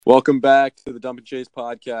Welcome back to the Dump and Chase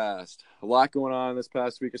podcast. A lot going on this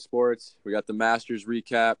past week of sports. We got the Masters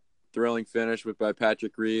recap, thrilling finish by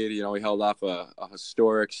Patrick Reed. You know, he held off a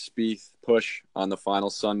historic Spieth push on the final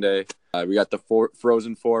Sunday. We got the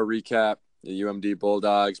Frozen Four recap. The UMD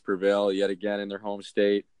Bulldogs prevail yet again in their home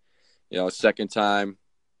state. You know, second time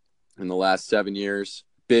in the last 7 years.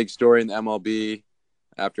 Big story in the MLB.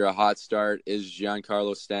 After a hot start, is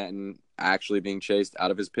Giancarlo Stanton actually being chased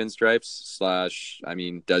out of his pinstripes?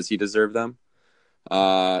 Does he deserve them?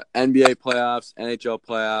 NBA playoffs, NHL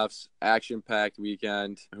playoffs, action-packed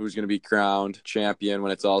weekend. Who's going to be crowned champion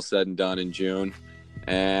when it's all said and done in June?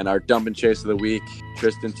 And our dump and chase of the week,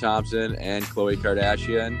 Tristan Thompson and Khloe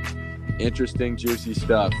Kardashian. Interesting, juicy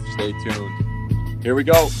stuff. Stay tuned. Here we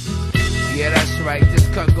go. Yeah, that's right. This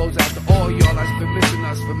cut goes out to all y'all that's been missing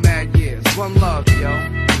us for mad years. One love, yo.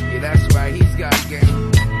 Yeah, that's right. He's got game.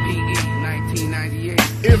 PE 1998.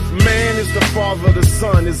 If man is the father, the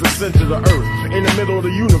sun is the center of the earth, in the middle of the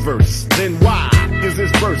universe, then why is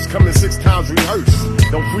this verse coming 6 times rehearsed?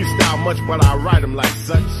 Don't freestyle much, but I write them like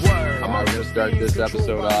such. We're going to start this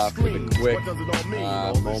episode off with a quick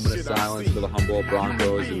moment of silence for the Humboldt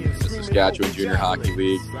Broncos in the Saskatchewan Junior Hockey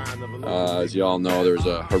League. As you all know, there was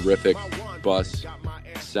a horrific bus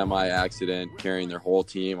semi-accident carrying their whole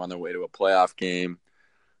team on their way to a playoff game.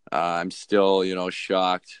 I'm still,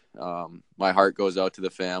 shocked. My heart goes out to the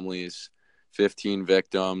families. 15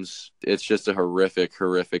 victims. It's just a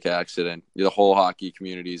horrific accident. The whole hockey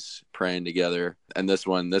community's praying together, and this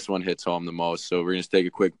one hits home the most. So we're going to take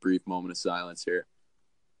a quick, brief moment of silence here.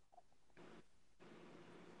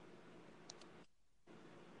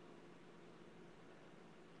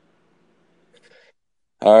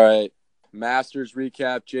 All right, Masters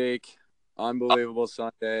recap, Jake. Unbelievable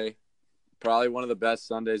Sunday. Probably one of the best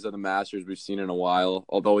Sundays of the Masters we've seen in a while,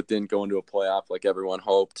 although it didn't go into a playoff like everyone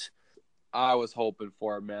hoped. I was hoping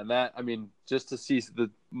for it, man. Just to see the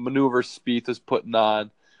maneuver Spieth was putting on.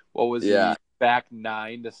 What was he, back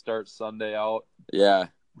 9 to start Sunday out? Yeah.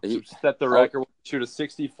 He set the record, shoot a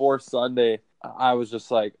 64 Sunday. I was just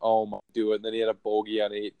like, oh my, do it. And then he had a bogey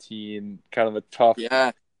on 18, kind of a tough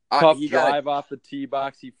drive off the tee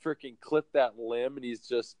box. He freaking clipped that limb, and he's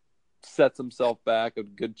just sets himself back a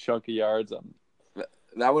good chunk of yards.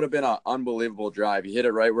 That would have been an unbelievable drive. He hit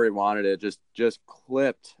it right where he wanted it. Just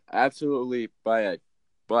clipped absolutely by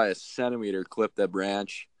a centimeter. Clipped that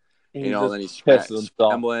branch. Then he's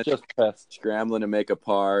scrambling to make a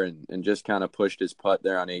par and just kind of pushed his putt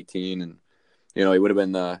there on 18. And he would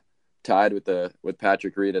have been tied with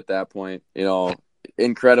Patrick Reed at that point.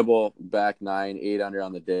 Incredible back 9, 8 under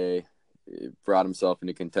on the day. He brought himself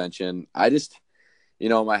into contention.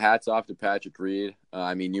 My hat's off to Patrick Reed.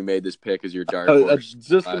 You made this pick as your dark horse. I was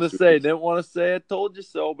just going to say, didn't want to say I told you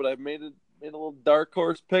so, but I made a little dark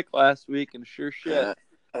horse pick last week, and sure shit.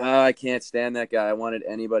 I can't stand that guy. I wanted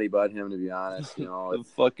anybody but him, to be honest. The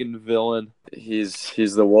fucking villain. He's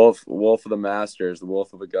the wolf of the Masters, the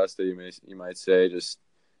wolf of Augusta, you might say. Just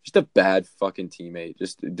a bad fucking teammate.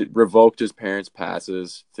 Just revoked his parents'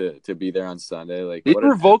 passes to be there on Sunday. He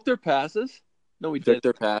revoked their passes? No, he took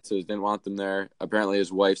their passes, didn't want them there. Apparently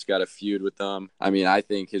his wife's got a feud with them. I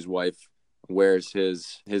think his wife wears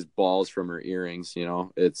his balls from her earrings,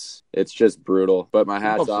 It's just brutal. But my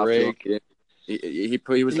hat's off to him.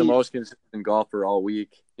 He was the most consistent golfer all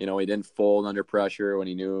week. He didn't fold under pressure when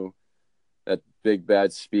he knew that big bad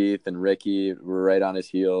Spieth and Ricky were right on his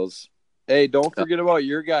heels. Hey, don't forget about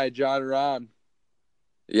your guy, Jon Rahm.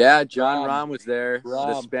 Yeah, Jon Rahm was there.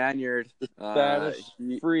 The Spaniard. The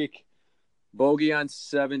Spanish freak. Bogey on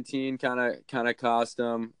 17 kind of cost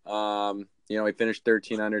him. He finished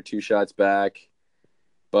 13 under, 2 shots back.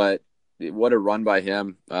 But what a run by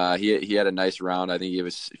him. He had a nice round. I think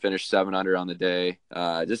he finished 7 under on the day.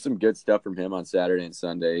 Just some good stuff from him on Saturday and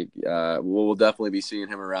Sunday. We'll definitely be seeing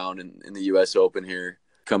him around in the U.S. Open here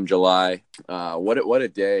come July. What a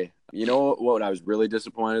day. You know what I was really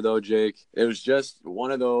disappointed, though, Jake? It was just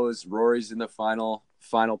one of those Rory's in the final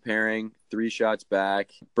pairing, 3 shots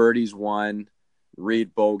back, birdies 1,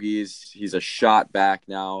 Reed bogeys. He's a shot back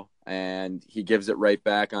now, and he gives it right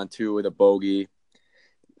back on 2 with a bogey.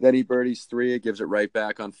 Then he birdies 3, gives it right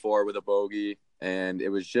back on 4 with a bogey, and it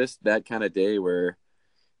was just that kind of day where,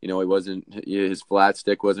 his flat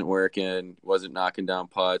stick wasn't working, wasn't knocking down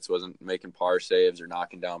putts, wasn't making par saves or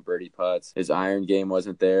knocking down birdie putts. His iron game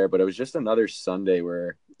wasn't there, but it was just another Sunday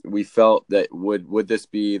where we felt that would this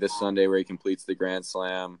be the Sunday where he completes the Grand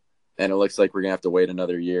Slam? And it looks like we're going to have to wait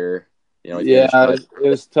another year. It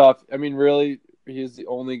was tough. Really, he's the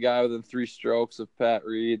only guy within 3 strokes of Pat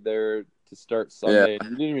Reed there to start Sunday. Yeah.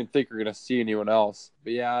 You didn't even think you were going to see anyone else.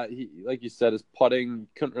 But yeah, he, like you said, his putting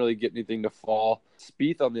couldn't really get anything to fall.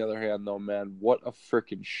 Spieth, on the other hand, though, man, what a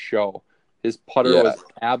freaking show. His putter was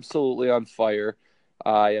absolutely on fire. He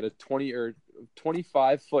had a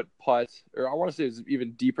 25-foot putt, or I want to say it was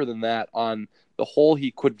even deeper than that, on the hole he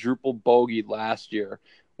quadruple bogeyed last year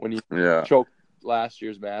when he choked last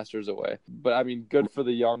year's Masters away. But, I mean, good for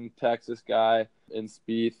the young Texas guy in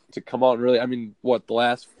Spieth to come out and really, I mean, the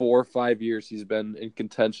last 4 or 5 years he's been in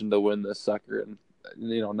contention to win this sucker. And,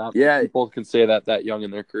 not many people can say that young in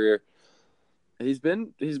their career. He's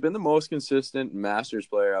been the most consistent Masters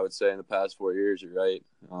player, I would say, in the past 4 years. You're right.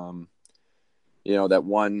 That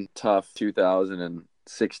one tough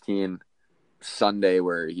 2016 Sunday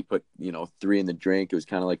where he put 3 in the drink. It was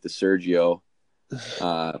kind of like the Sergio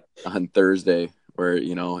on Thursday, where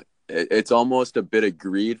it's almost a bit of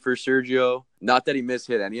greed for Sergio. Not that he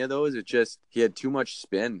mishit any of those. It's just he had too much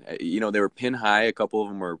spin. They were pin high. A couple of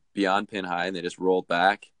them were beyond pin high, and they just rolled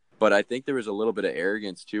back. But I think there was a little bit of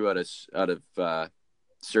arrogance too out of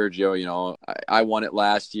Sergio. I won it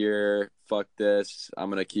last year. Fuck this. I'm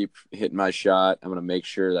gonna keep hitting my shot. I'm gonna make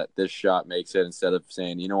sure that this shot makes it, instead of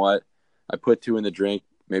saying, you know what, I put 2 in the drink.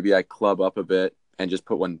 Maybe I club up a bit and just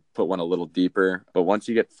put one a little deeper. But once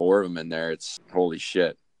you get 4 of them in there, it's holy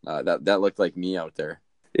shit. That looked like me out there.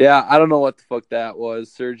 Yeah, I don't know what the fuck that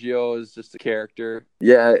was. Sergio is just a character.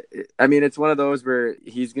 Yeah, I mean, it's one of those where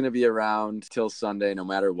he's going to be around till Sunday no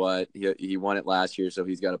matter what. He won it last year, so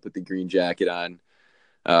he's got to put the green jacket on.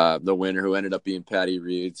 The winner, who ended up being Patty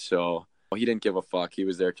Reed, so he didn't give a fuck. He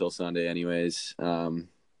was there till Sunday anyways.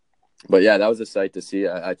 But yeah, that was a sight to see.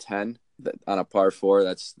 A 10 on a par 4,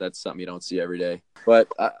 that's something you don't see every day. But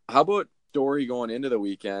how about Dory going into the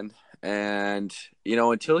weekend? And,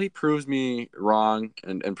 until he proves me wrong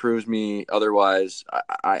and proves me otherwise,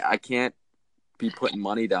 I can't be putting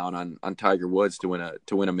money down on Tiger Woods to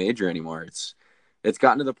win a major anymore. It's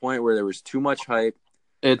gotten to the point where there was too much hype.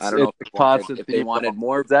 I don't know if they wanted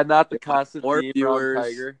more. Is that not the constant theme viewers? Around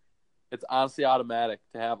Tiger? It's honestly automatic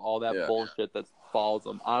to have all that bullshit that follows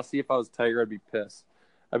him. Honestly, if I was Tiger, I'd be pissed.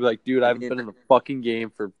 I'd be like, dude, I've been in the fucking game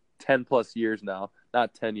for 10 plus years now.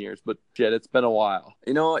 Not 10 years, but shit, it's been a while.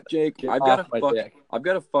 You know what, Jake? I've got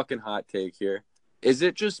a fucking hot take here. Is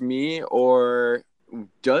it just me, or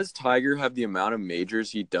does Tiger have the amount of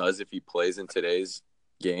majors he does if he plays in today's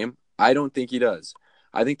game? I don't think he does.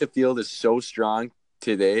 I think the field is so strong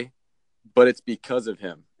today, but it's because of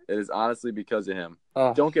him. It is honestly because of him.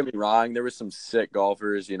 Don't get me wrong. There were some sick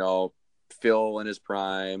golfers, Phil in his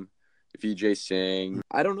prime, Vijay Singh.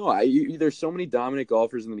 I don't know. There's so many dominant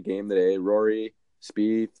golfers in the game today. Rory,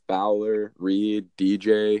 Spieth, Fowler, Reed,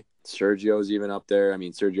 DJ, Sergio's even up there. I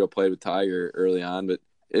mean, Sergio played with Tiger early on, but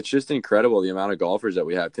it's just incredible the amount of golfers that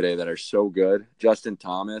we have today that are so good. Justin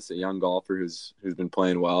Thomas, a young golfer who's been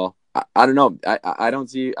playing well. I don't know. I don't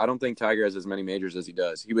think Tiger has as many majors as he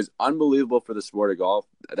does. He was unbelievable for the sport of golf.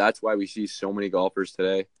 That's why we see so many golfers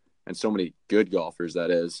today, and so many good golfers,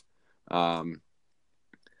 that is.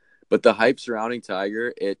 But the hype surrounding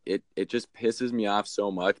Tiger, it just pisses me off so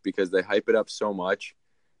much, because they hype it up so much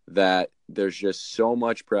that there's just so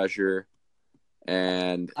much pressure.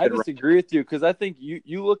 And I disagree with you, because I think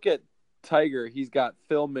you look at Tiger, he's got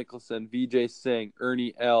Phil Mickelson, Vijay Singh,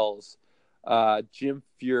 Ernie Els, Jim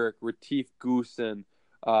Furyk, Retief Goosen,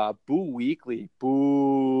 Boo Weekley.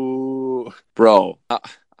 Boo. Bro,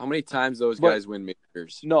 how many times those guys win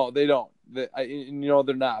majors? No, they don't.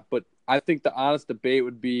 They're not. But I think the honest debate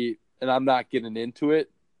would be, and I'm not getting into it,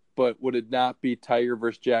 but would it not be Tiger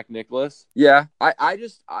versus Jack Nicklaus? Yeah, I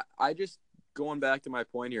just going back to my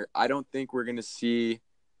point here, I don't think we're going to see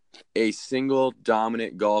a single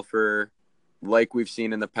dominant golfer like we've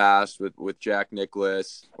seen in the past with Jack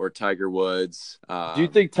Nicklaus or Tiger Woods. Do you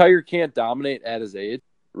think Tiger can't dominate at his age?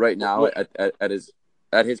 Right now, at his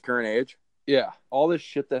current age? Yeah, all this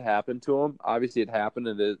shit that happened to him, obviously it happened,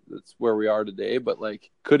 and it's where we are today. But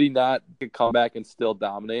could he not come back and still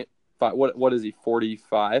dominate? What is he?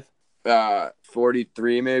 45?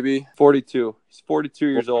 43 maybe. 42. He's 42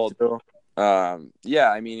 years old. Yeah,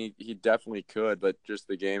 I mean he definitely could, but just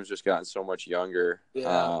the game's just gotten so much younger.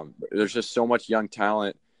 Yeah. There's just so much young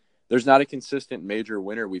talent. There's not a consistent major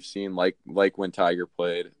winner we've seen like when Tiger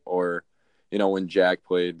played, or when Jack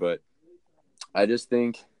played. But I just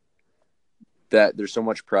think that there's so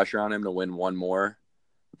much pressure on him to win one more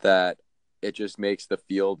that it just makes the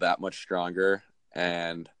field that much stronger.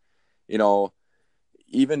 And,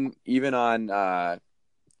 even on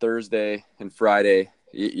Thursday and Friday,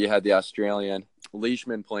 you had the Australian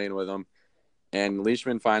Leishman playing with him. And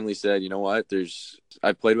Leishman finally said, you know what,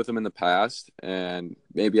 I played with him in the past, and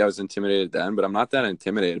maybe I was intimidated then, but I'm not that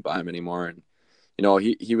intimidated by him anymore. And, you know,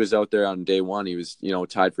 he was out there on day one. He was, you know,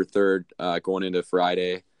 tied for third going into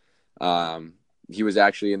Friday. He was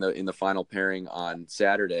actually in the final pairing on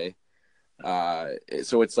Saturday.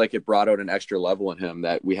 So it's like it brought out an extra level in him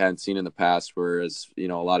that we hadn't seen in the past, whereas, you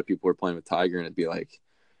know, a lot of people were playing with Tiger and it'd be like,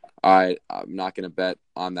 all right, I'm not going to bet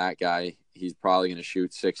on that guy. He's probably going to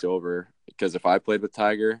shoot 6 over, because if I played with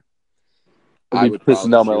Tiger, I would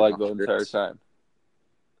pissing down my leg the entire time.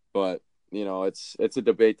 But, you know, it's a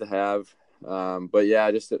debate to have. But yeah,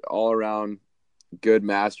 just an all around good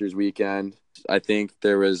Masters weekend. I think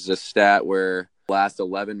there was a stat where the last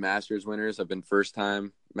 11 Masters winners have been first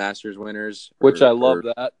time Masters winners, which I love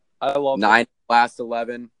that. I love 9 last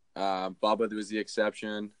 11. Bubba was the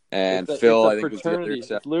exception, and Phil, I think, was the other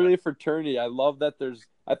exception. It's literally a fraternity. I love that.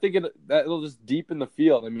 I think that it'll just deepen the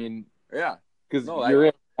field. I mean, yeah, because you're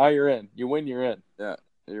in. Now you're in. You win, you're in. Yeah,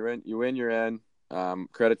 you're in. You win, you're in.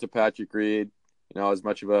 Credit to Patrick Reed. You know, as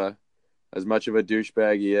much of a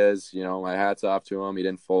douchebag he is, you know, my hat's off to him. He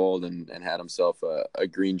didn't fold and had himself a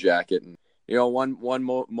green jacket. And, you know, one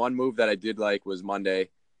move that I did like was Monday.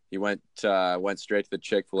 He went straight to the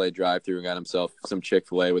Chick-fil-A drive-thru and got himself some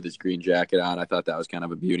Chick-fil-A with his green jacket on. I thought that was kind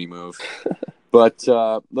of a beauty move. But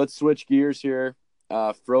let's switch gears here.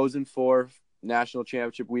 Frozen Four National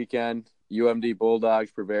Championship weekend. UMD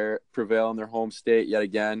Bulldogs prevail in their home state yet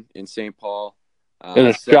again in St. Paul. In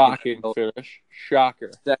a shocking finish.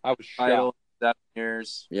 Shocker. I was shocked. 7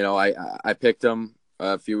 years. You know, I picked them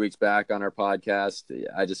a few weeks back on our podcast.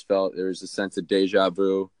 I just felt there was a sense of deja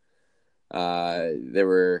vu. They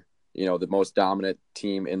were, you know, the most dominant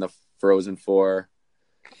team in the Frozen Four.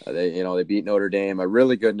 They beat Notre Dame, a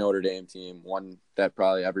really good Notre Dame team, one that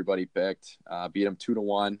probably everybody picked. Beat them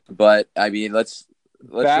 2-1. But I mean, let's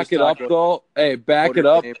back it up though. Hey, back it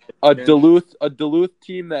up. A Duluth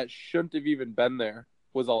team that shouldn't have even been there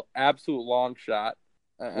was an absolute long shot.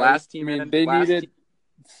 They needed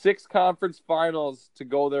 6 conference finals to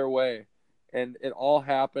go their way. And it all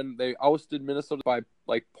happened. They ousted Minnesota by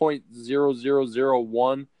like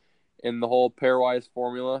 0.0001 in the whole pairwise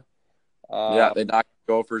formula. They knocked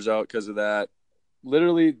Gophers out because of that.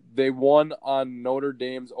 Literally, they won on Notre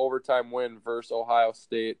Dame's overtime win versus Ohio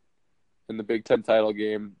State in the Big Ten title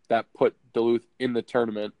game that put Duluth in the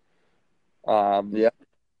tournament.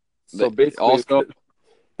 So basically,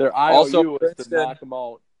 their IOU was to knock them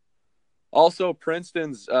out. Also,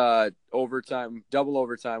 Princeton's double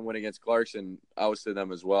overtime win against Clarkson ousted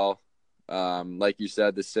them as well. Like you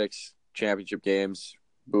said, the 6 championship games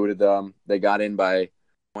booted them. They got in by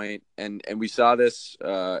point, and we saw this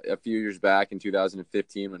a few years back in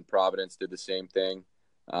 2015 when Providence did the same thing.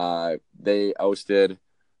 They ousted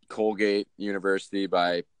Colgate University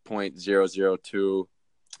by 0.002.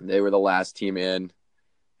 They were the last team in,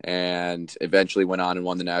 and eventually went on and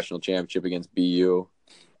won the national championship against BU.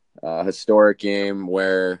 Historic game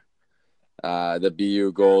where the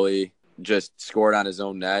BU goalie just scored on his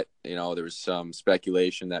own net. You know, there was some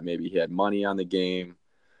speculation that maybe he had money on the game.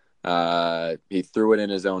 He threw it in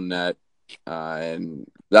his own net, and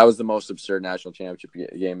that was the most absurd national championship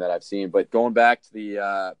game that I've seen. But going back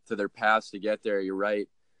to their paths to get there, you're right.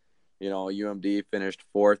 You know, UMD finished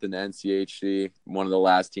 4th in the NCHC, one of the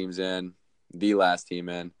last teams in, the last team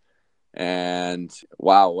in. And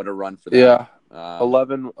wow, what a run for them. Yeah.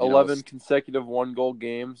 11 consecutive 1-goal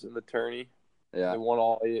games in the tourney. Yeah. They won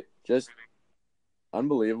all 8. Just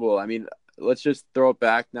unbelievable. I mean, let's just throw it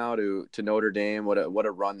back now to Notre Dame. What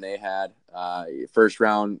a run they had. First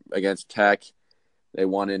round against Tech, they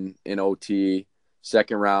won in OT.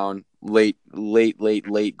 Second round, late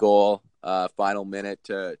goal, final minute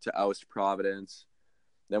to oust Providence.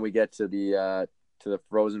 Then we get to the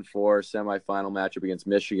Frozen Four semifinal matchup against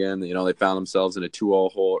Michigan. You know, they found themselves in a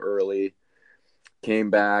 2-0 hole early.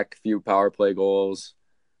 Came back, few power play goals.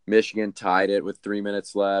 Michigan tied it with 3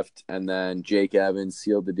 minutes left, and then Jake Evans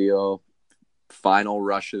sealed the deal. Final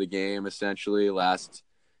rush of the game, essentially. Last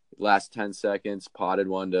 10 seconds, potted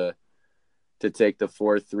one to take the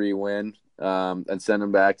 4-3 win and send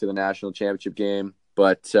them back to the national championship game.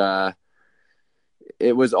 But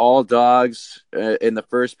it was all dogs in the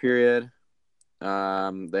first period.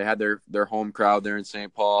 They had their home crowd there in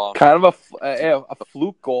St. Paul. Kind of a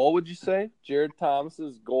fluke goal, would you say? Jared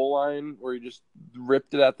Thomas's goal line where he just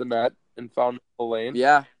ripped it at the net and found the lane.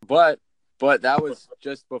 Yeah, but that was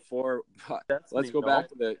just before. Let's go back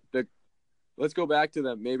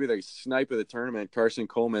to maybe the snipe of the tournament. Carson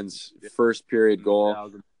Coleman's first period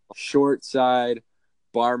goal, short side,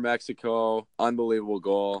 bar Mexico, unbelievable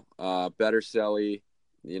goal. Bettercelli,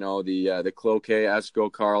 you know, the Cloquet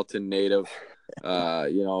Esco Carlton native.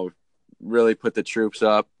 really put the troops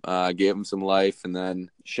up, gave them some life, and then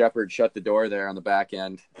Shepard shut the door there on the back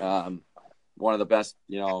end. One of the best,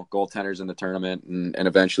 goaltenders in the tournament, and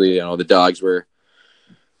eventually, the Dogs were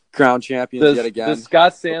crowned champions yet again. Does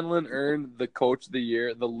Scott Sandlin earn the Coach of the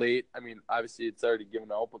Year? Obviously it's already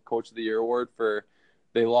given out, but Coach of the Year award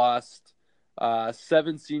they lost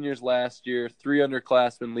 7 seniors last year, 3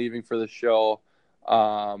 underclassmen leaving for the show.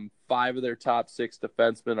 5 of their top 6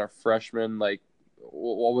 defensemen are freshmen. Like,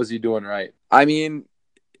 what was he doing right? I mean,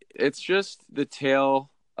 it's just the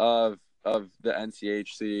tale of the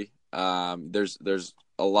NCHC. There's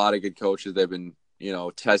a lot of good coaches that have been,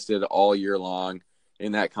 tested all year long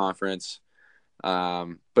in that conference.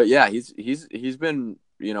 But yeah, he's been,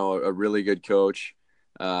 a really good coach.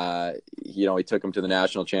 He took him to the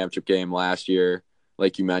national championship game last year.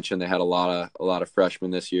 Like you mentioned, they had a lot of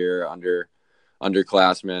freshmen this year,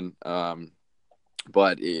 underclassmen.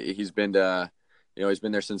 But he's been there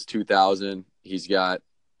since 2000. He's got,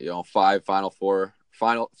 5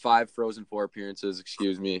 Frozen Four appearances,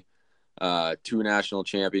 2 national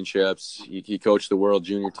championships. He coached the World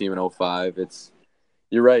Junior team in 2005.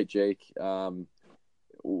 You're right, Jake.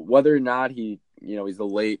 Whether or not he's the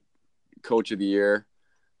late Coach of the Year,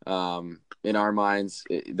 in our minds,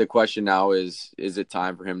 the question now is it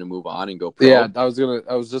time for him to move on and go pro? Yeah, I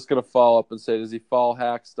was just gonna follow up and say, does he follow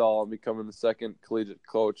Hackstall and becoming the second collegiate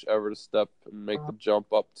coach ever to step and make the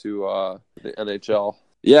jump up to the NHL?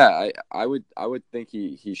 Yeah, I would think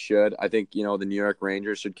he should. I think the New York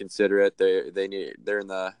Rangers should consider it. They're in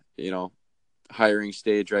the hiring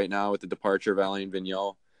stage right now with the departure of Alain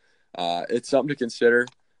Vigneault. It's something to consider.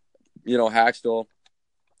 Hackstall,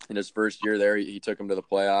 in his first year there, he took him to the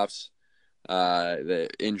playoffs. The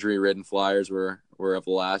injury-ridden Flyers were of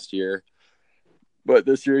last year, but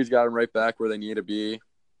this year he's got them right back where they need to be.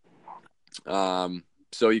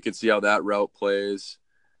 So you can see how that route plays.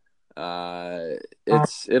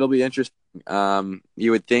 It'll be interesting.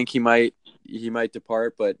 You would think he might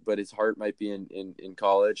depart, but his heart might be in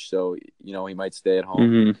college, so he might stay at home.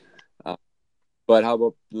 Mm-hmm. But how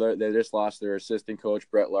about they just lost their assistant coach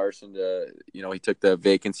Brett Larson to he took the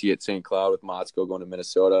vacancy at St. Cloud with Motzko going to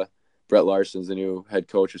Minnesota. Brett Larson's the new head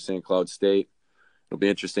coach of St. Cloud State. It'll be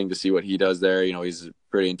interesting to see what he does there. He's a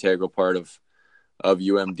pretty integral part of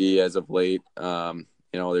UMD as of late. Their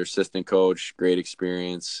assistant coach, great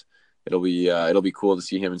experience. It'll be cool to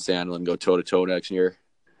see him and Sandlin go toe to toe next year.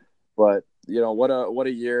 But what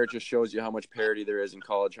a year! It just shows you how much parity there is in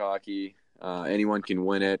college hockey. Anyone can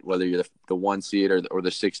win it, whether you're the 1 seed or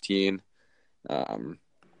the 16.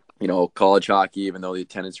 College hockey, even though the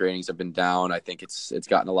attendance ratings have been down, I think it's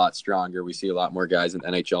gotten a lot stronger. We see a lot more guys in the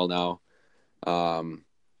NHL now.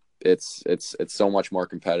 It's so much more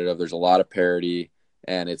competitive. There's a lot of parity,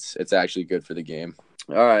 and it's actually good for the game.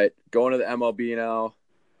 All right, going to the MLB now.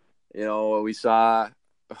 We saw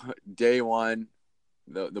day one,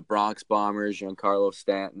 the Bronx Bombers, Giancarlo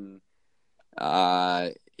Stanton.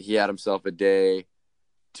 He had himself a day,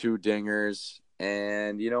 2 dingers,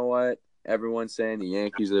 and you know what? Everyone's saying the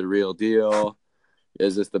Yankees are the real deal.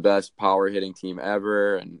 Is this the best power hitting team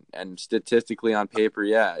ever? And statistically on paper,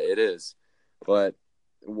 yeah, it is. But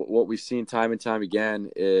what we've seen time and time again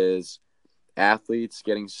is athletes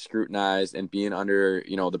getting scrutinized and being under,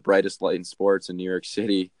 the brightest light in sports in New York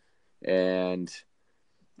City. And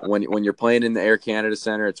when you're playing in the Air Canada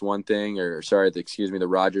Center, it's one thing, the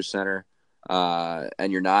Rogers Center,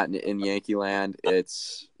 and you're not in Yankee land,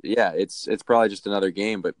 it's probably just another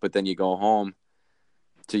game. But then you go home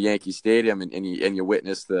to Yankee Stadium and you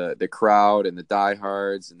witness the crowd and the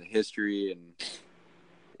diehards and the history, and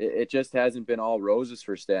it just hasn't been all roses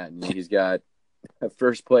for Stanton. He's got the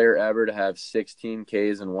first player ever to have 16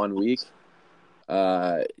 Ks in 1 week.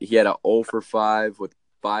 He had a 0 for 5 with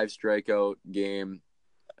 5 strikeout game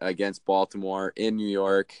against Baltimore in New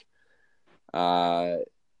York. It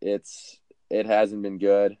hasn't been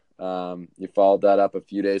good. You followed that up a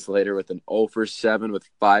few days later with an 0 for 7 with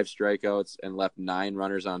 5 strikeouts and left 9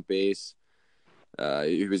 runners on base.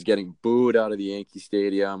 He was getting booed out of the Yankee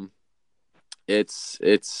Stadium. Is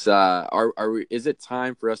it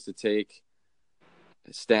time for us to take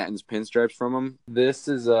Stanton's pinstripes from him? This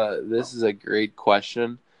is a great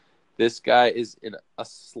question. This guy is in a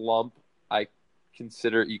slump I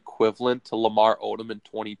consider equivalent to Lamar Odom in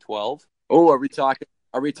 2012. Oh, are we talking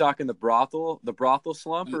the brothel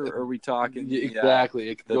slump, or are we talking exactly?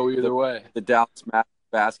 It could go either way. The Dallas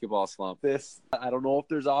basketball slump. I don't know if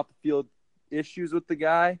there's off the field issues with the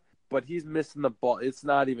guy, but he's missing the ball. It's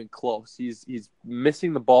not even close. He's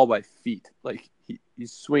missing the ball by feet. Like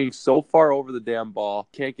he's swinging so far over the damn ball.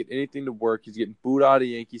 Can't get anything to work. He's getting booed out of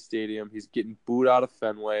Yankee Stadium. He's getting booed out of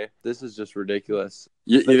Fenway. This is just ridiculous.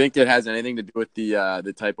 You think it has anything to do with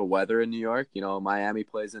the type of weather in New York? You know, Miami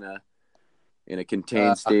plays in a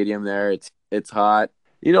contained stadium there. It's hot.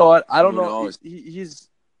 You know what? I don't know. He's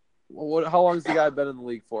how long has the guy been in the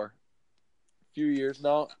league for? Few years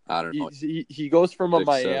now. I don't know. He goes from a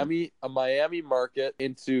Miami market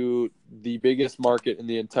into the biggest market in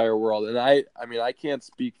the entire world. And I mean I can't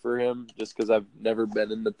speak for him just because I've never been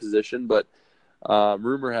in the position, but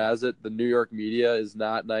rumor has it the New York media is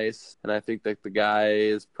not nice, and I think that the guy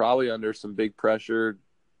is probably under some big pressure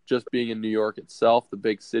just being in New York itself, the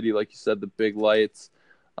big city, like you said, the big lights,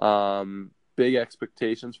 big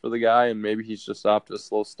expectations for the guy, and maybe he's just off to a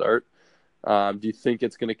slow start. Do you think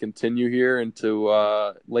it's going to continue here into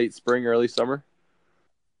late spring, early summer?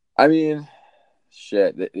 I mean,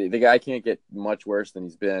 shit, the guy can't get much worse than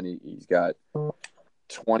he's been. He's got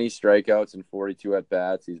 20 strikeouts and 42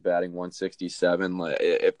 at-bats. He's batting 167.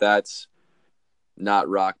 If that's not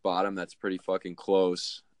rock bottom, that's pretty fucking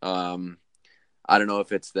close. I don't know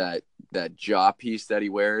if it's that jaw piece that he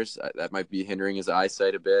wears. That might be hindering his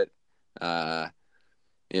eyesight a bit. I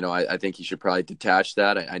think he should probably detach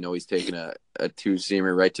that. I know he's taken a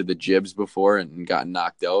two-seamer right to the jibs before and gotten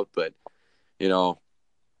knocked out. But,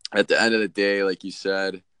 at the end of the day, like you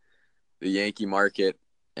said, the Yankee market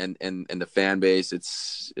and the fan base,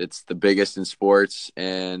 it's the biggest in sports.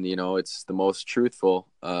 And, it's the most truthful.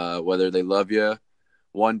 Whether they love you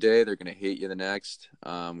one day, they're going to hate you the next.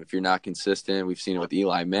 If you're not consistent, we've seen it with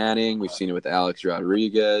Eli Manning. We've seen it with Alex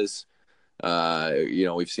Rodriguez.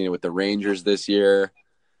 We've seen it with the Rangers this year.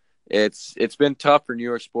 It's been tough for New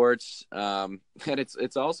York sports, and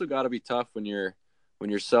it's also got to be tough when your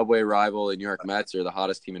Subway rival, the New York Mets, are the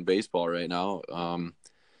hottest team in baseball right now.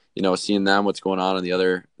 Seeing them, what's going on the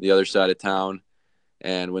other side of town,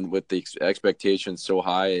 and with the expectations so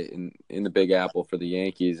high in the Big Apple for the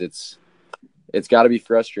Yankees, it's got to be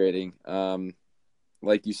frustrating.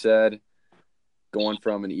 Like you said, going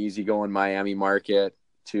from an easygoing Miami market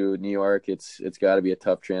to New York, it's got to be a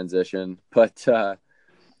tough transition, but.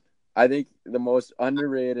 I think the most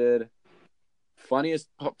underrated, funniest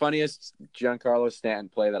Giancarlo Stanton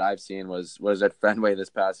play that I've seen was at Fenway this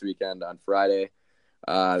past weekend on Friday.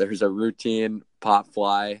 There's a routine pop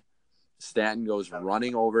fly. Stanton goes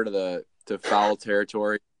running over to foul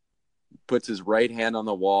territory, puts his right hand on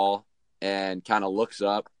the wall, and kind of looks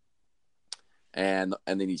up, and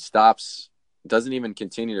then he stops, doesn't even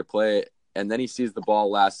continue to play, and then he sees the ball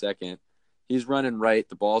last second. He's running right,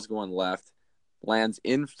 the ball's going left. Lands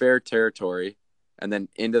in fair territory, and then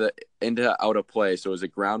into out of play. So it was a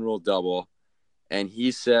ground rule double. And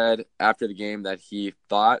he said after the game that he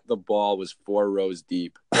thought the ball was 4 rows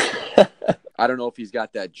deep. I don't know if he's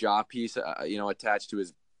got that jaw piece, attached to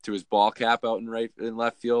his ball cap out in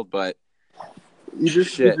left field, but you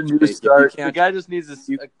just need a new start. The guy just needs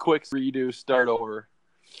a quick redo, start over.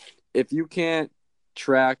 If you can't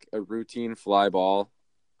track a routine fly ball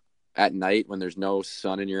at night when there's no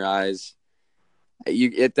sun in your eyes,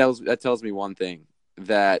 that tells me one thing,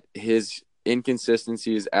 that his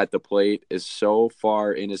inconsistencies at the plate is so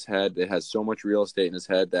far in his head, it has so much real estate in his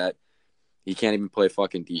head that he can't even play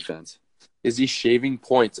fucking defense. Is he shaving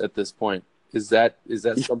points at this point? Is that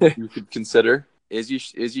something you could consider? Is he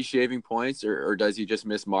shaving points, or does he just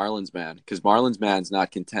miss Marlins man? Because Marlins man's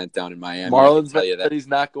not content down in Miami. Marlins man said he's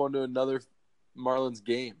not going to another Marlins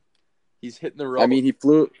game. He's hitting the road. I mean, he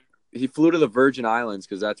flew to the Virgin Islands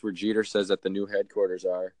because that's where Jeter says that the new headquarters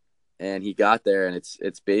are, and he got there, and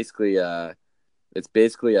it's basically a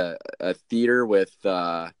theater with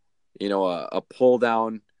a pull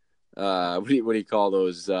down. What do you call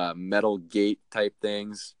those metal gate type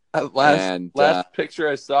things? Last picture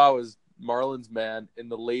I saw was Marlins man in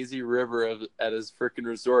the lazy river at his freaking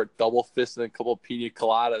resort, double fisting a couple pina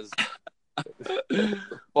coladas.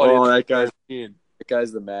 That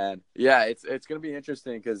guy's the man. Yeah, it's going to be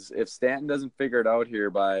interesting because if Stanton doesn't figure it out here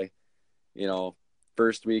by,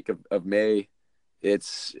 first week of May,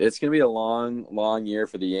 it's going to be a long year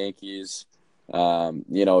for the Yankees.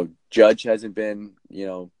 Judge hasn't been,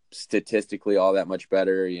 statistically all that much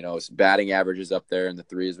better. Batting average is up there in the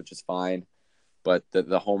threes, which is fine, but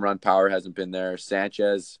the home run power hasn't been there.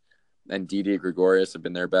 Sanchez and Didi Gregorius have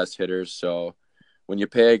been their best hitters. So when you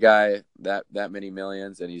pay a guy that many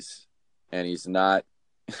millions and he's not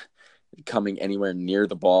coming anywhere near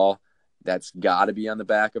the ball, that's got to be on the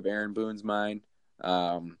back of Aaron Boone's mind.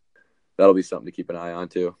 That'll be something to keep an eye on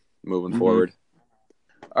too, moving forward.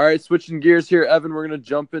 All right, switching gears here, Evan. We're going to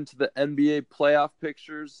jump into the NBA playoff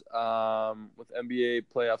pictures. With NBA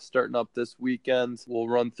playoffs starting up this weekend, we'll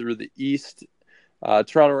run through the East.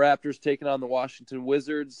 Toronto Raptors taking on the Washington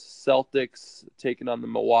Wizards, Celtics taking on the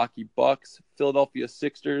Milwaukee Bucks, Philadelphia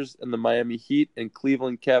Sixers and the Miami Heat, and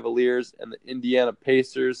Cleveland Cavaliers and the Indiana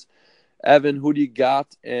Pacers. Evan, who do you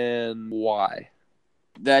got and why?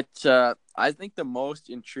 I think the most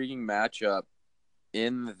intriguing matchup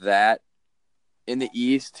in the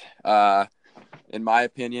East, in my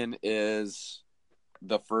opinion, is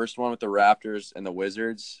the first one with the Raptors and the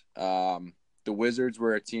Wizards. The Wizards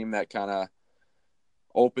were a team that kind of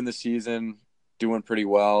opened the season doing pretty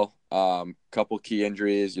well. Couple key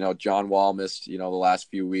injuries, John Wall missed, the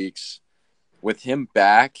last few weeks. With him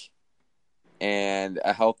back and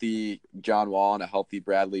a healthy John Wall and a healthy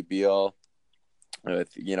Bradley Beal,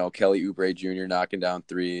 with, Kelly Oubre Jr. knocking down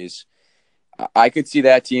threes, I could see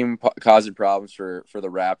that team causing problems for the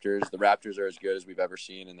Raptors. The Raptors are as good as we've ever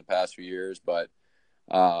seen in the past few years, but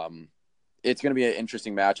it's going to be an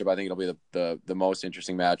interesting matchup. I think it'll be the most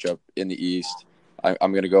interesting matchup in the East.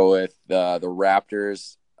 I'm going to go with the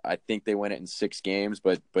Raptors. I think they win it in 6 games,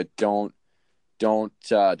 but don't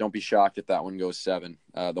be shocked if that one goes 7.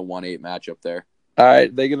 The 1-8 matchup there. All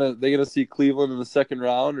right, they gonna see Cleveland in the second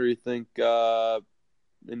round, or you think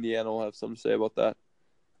Indiana will have something to say about that?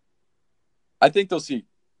 I think they'll see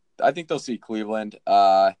Cleveland.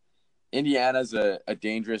 Indiana's a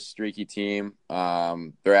dangerous, streaky team.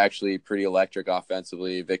 They're actually pretty electric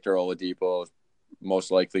offensively. Victor Oladipo is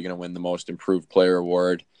most likely going to win the Most Improved Player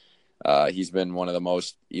award. He's been one of the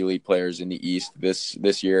most elite players in the East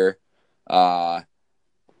this year. I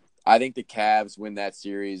think the Cavs win that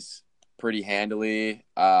series pretty handily.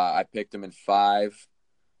 I picked them in 5.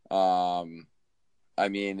 I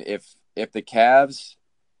mean, if the Cavs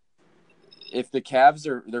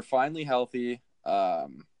they're finally healthy,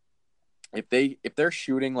 if they're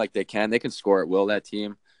shooting like they can score at will, that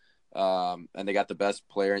team, and they got the best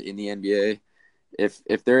player in the NBA.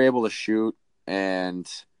 If they're able to shoot, and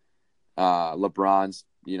LeBron's,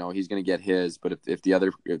 he's going to get his, but if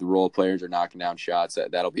the role players are knocking down shots,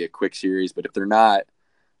 that'll be a quick series. But if they're not,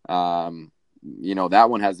 that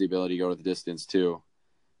one has the ability to go to the distance too,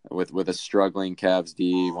 with a struggling Cavs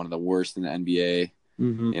D, one of the worst in the NBA.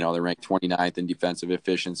 Mm-hmm. They're ranked 29th in defensive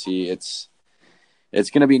efficiency. It's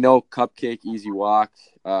going to be no cupcake easy walk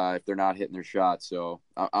if they're not hitting their shots. So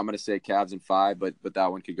I'm going to say Cavs in 5, but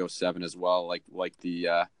that one could go 7 as well, like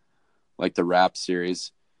the Raps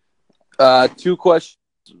series. 2 questions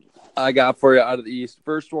I got for you out of the East.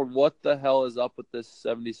 First one, what the hell is up with this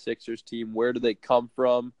 76ers team? Where do they come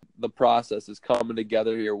from? The process is coming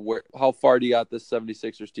together here. How far do you got this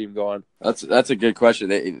 76ers team going? That's a good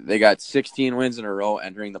question. They got 16 wins in a row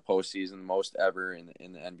entering the postseason, most ever in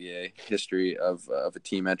the NBA history of a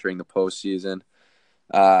team entering the postseason.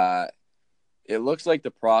 It looks like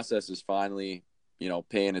the process is finally,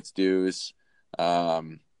 paying its dues.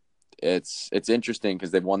 It's interesting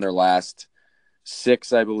because they've won their last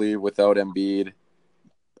 6, I believe, without Embiid.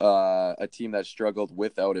 A team that struggled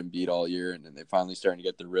without Embiid all year, and they're finally starting to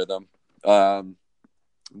get the rhythm.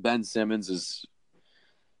 Ben Simmons is,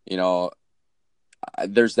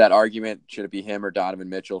 there's that argument, should it be him or Donovan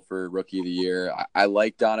Mitchell for Rookie of the Year? I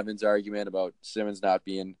like Donovan's argument about Simmons not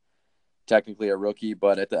being technically a rookie,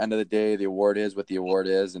 but at the end of the day, the award is what the award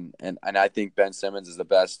is, and I think Ben Simmons is the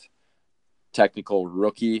best technical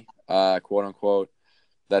rookie, quote unquote,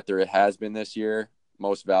 that there has been this year.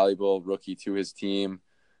 Most valuable rookie to his team.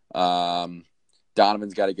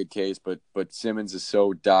 Donovan's got a good case, but Simmons is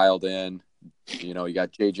so dialed in. You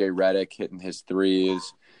got JJ Redick hitting his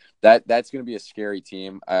threes. That's going to be a scary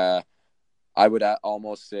team. I would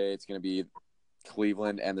almost say it's going to be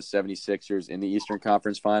Cleveland and the 76ers in the Eastern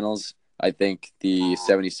Conference Finals. I think the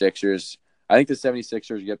 76ers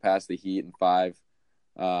get past the Heat in 5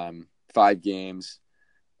 games.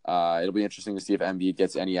 It'll be interesting to see if Embiid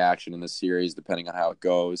gets any action in this series, depending on how it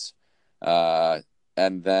goes.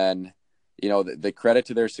 And then, the credit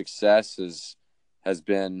to their success has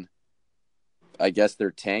been, I guess,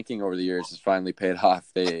 their tanking over the years has finally paid off.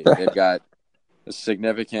 They've got a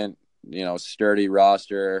significant, sturdy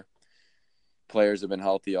roster. Players have been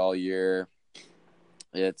healthy all year.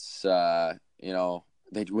 It's,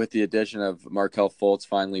 with the addition of Markelle Fultz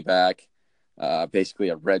finally back, basically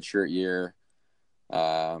a redshirt year.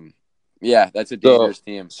 That's a dangerous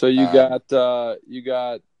team. So you got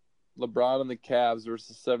LeBron and the Cavs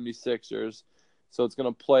versus 76ers. So it's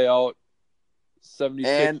going to play out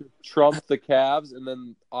 76ers trump the Cavs, and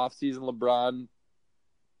then offseason LeBron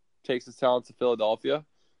takes his talent to Philadelphia.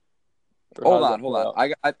 Hold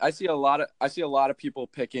on. I see a lot of people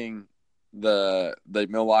picking the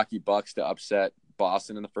Milwaukee Bucks to upset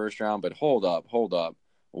Boston in the first round, but hold up.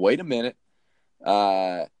 Wait a minute.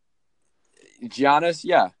 Giannis,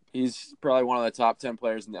 yeah, he's probably one of the top 10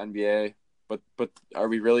 players in the NBA, but are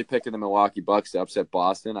we really picking the Milwaukee Bucks to upset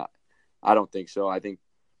Boston? I don't think so. I think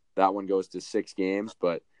that one goes to 6 games,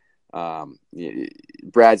 but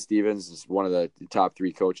Brad Stevens is one of the top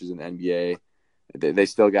 3 coaches in the NBA. They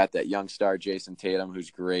still got that young star, Jason Tatum,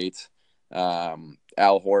 who's great. Al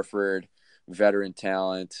Horford, veteran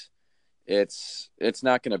talent. It's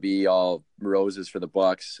not going to be all roses for the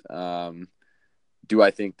Bucks. Do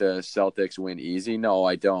I think the Celtics win easy? No,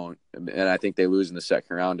 I don't. And I think they lose in the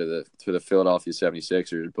second round to the Philadelphia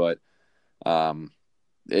 76ers. But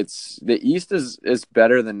it's the East is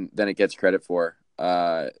better than it gets credit for.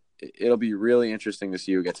 It'll be really interesting to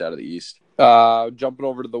see who gets out of the East. Jumping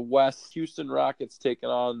over to the West, Houston Rockets taking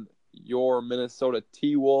on your Minnesota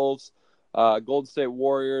T-Wolves. Golden State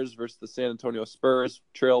Warriors versus the San Antonio Spurs,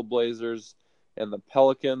 Trail Blazers, and the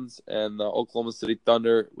Pelicans, and the Oklahoma City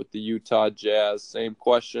Thunder with the Utah Jazz. Same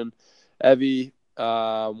question. Evie,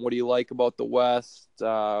 what do you like about the West?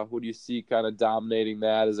 Who do you see kind of dominating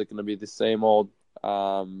that? Is it going to be the same old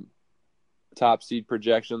top seed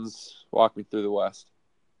projections? Walk me through the West.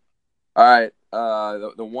 All right.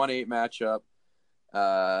 The 1-8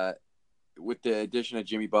 matchup, with the addition of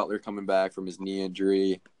Jimmy Butler coming back from his knee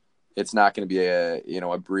injury, it's not going to be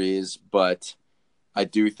a breeze, but I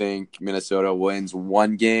do think Minnesota wins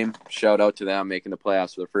one game. Shout out to them making the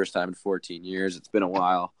playoffs for the first time in 14 years. It's been a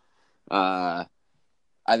while. I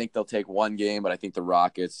think they'll take one game, but I think the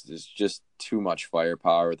Rockets is just too much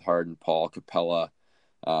firepower with Harden, Paul, Capella.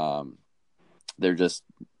 They're just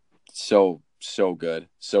so good,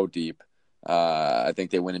 so deep. I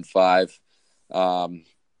think they win in 5.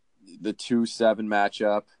 The 2-7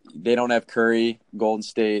 matchup, they don't have Curry, Golden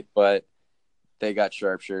State, but they got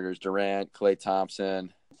sharpshooters, Durant, Klay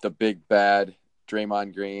Thompson, the big bad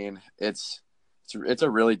Draymond Green. It's a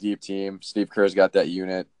really deep team. Steve Kerr's got that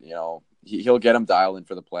unit. He'll get them dialed in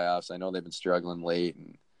for the playoffs. I know they've been struggling late,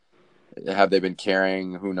 and have they been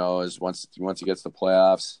carrying? Who knows? Once he gets to the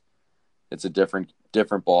playoffs, it's a different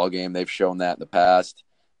ball game. They've shown that in the past.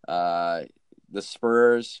 The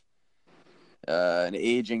Spurs, an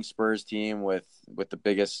aging Spurs team with the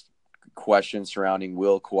biggest question surrounding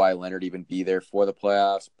will Kawhi Leonard even be there for the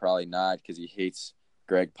playoffs? Probably not, because he hates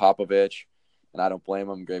Greg Popovich, and I don't blame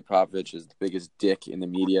him. Greg Popovich is the biggest dick in the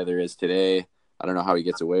media there is today. I don't know how he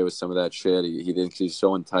gets away with some of that shit. He thinks he's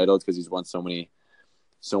so entitled because he's won so many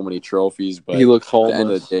trophies. But he looks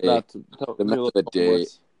homeless. At the end of the day,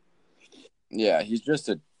 yeah, he's just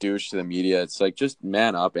a douche to the media. It's like, just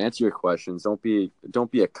man up, answer your questions. Don't be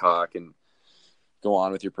a cock and go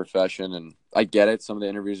on with your profession. And I get it, some of the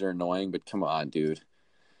interviews are annoying, but come on, dude.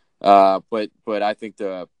 But I think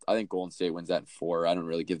Golden State wins that in 4. I don't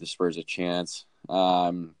really give the Spurs a chance.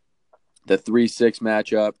 The 3-6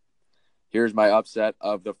 matchup. Here's my upset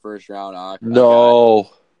of the first round. No.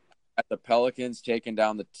 At the Pelicans taking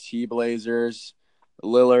down the T-Blazers.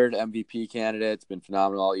 Lillard, MVP candidate. It's been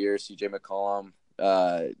phenomenal all year. CJ McCollum,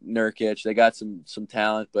 Nurkic. They got some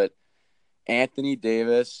talent, but Anthony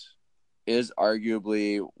Davis is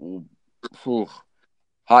arguably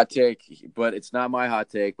hot take, but it's not my hot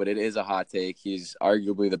take, but it is a hot take. He's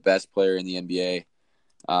arguably the best player in the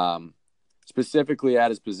NBA, specifically at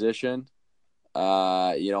his position.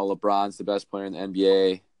 LeBron's the best player in the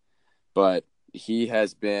NBA, but he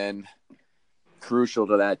has been crucial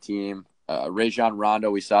to that team. Rajon Rondo,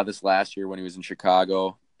 we saw this last year when he was in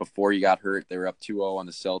Chicago. Before he got hurt, they were up 2-0 on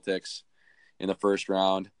the Celtics in the first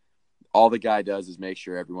round. All the guy does is make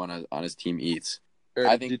sure everyone on his team eats. Do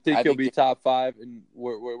you think he'll be top 5? And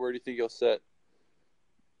where do you think he'll sit?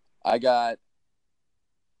 I got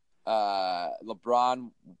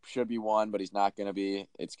LeBron should be 1, but he's not going to be.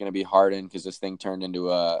 It's going to be Harden, because this thing turned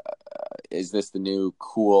into is this the new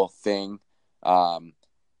cool thing?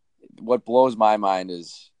 What blows my mind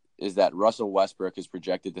is that Russell Westbrook is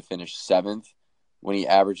projected to finish 7th when he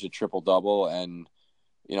averaged a triple-double. And,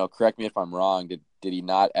 correct me if I'm wrong, did he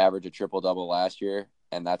not average a triple-double last year?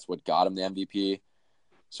 And that's what got him the MVP.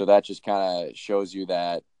 So that just kind of shows you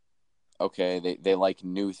that, okay, they like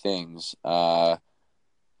new things. So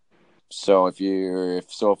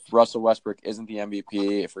if Russell Westbrook isn't the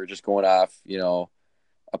MVP, if we're just going off,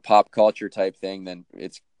 a pop culture type thing, then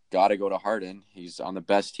it's got to go to Harden. He's on the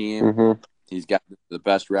best team. Mm-hmm. He's got the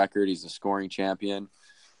best record. He's a scoring champion.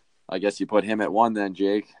 I guess you put him at 1 then,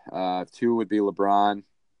 Jake. 2 would be LeBron.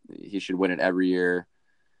 He should win it every year.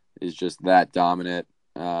 He's just that dominant.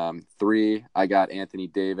 3, I got Anthony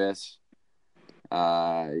Davis.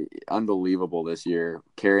 Unbelievable this year.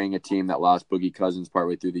 Carrying a team that lost Boogie Cousins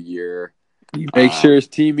partway through the year. Make sure his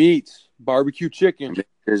team eats barbecue chicken. Make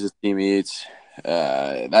sure his team eats.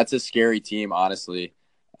 That's a scary team, honestly.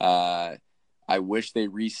 I wish they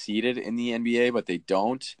reseeded in the NBA, but they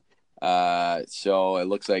don't. So it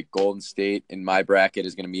looks like Golden State in my bracket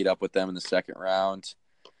is going to meet up with them in the second round.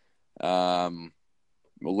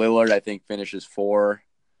 Lillard, I think, finishes 4.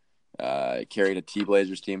 Carried a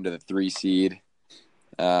T-Blazers team to the 3 seed.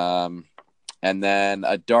 And then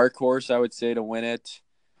a dark horse, I would say, to win it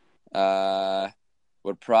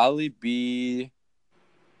would probably be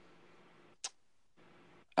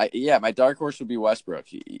my dark horse would be Westbrook.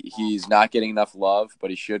 He's not getting enough love, but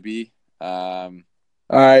he should be. All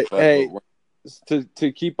right,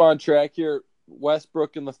 to keep on track here,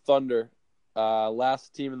 Westbrook and the Thunder,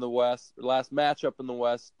 last team in the West, last matchup in the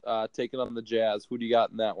West, taking on the Jazz. Who do you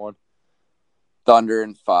got in that one? Thunder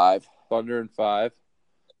and 5. Thunder and 5.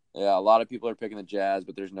 Yeah, a lot of people are picking the Jazz,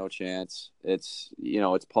 but there's no chance. It's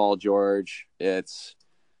Paul George, it's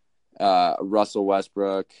Russell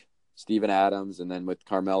Westbrook, Steven Adams, and then with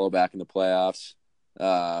Carmelo back in the playoffs,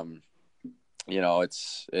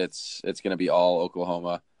 it's going to be all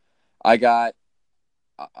Oklahoma. I got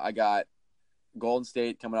Golden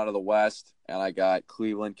State coming out of the West, and I got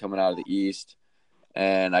Cleveland coming out of the East,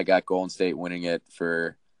 and I got Golden State winning it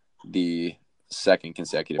for the second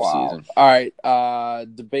consecutive season. All right,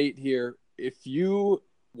 debate here. If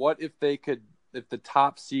the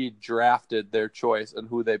top seed drafted their choice and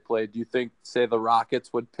who they played, do you think, say, the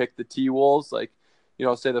Rockets would pick the T-Wolves? Like,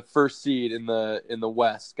 say the first seed in the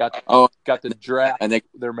West got to draft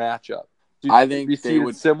their matchup. Do you think they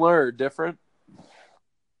would similar or different?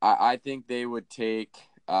 I think they would take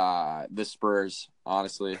the Spurs.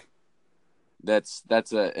 Honestly, that's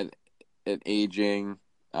an aging,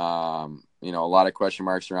 a lot of question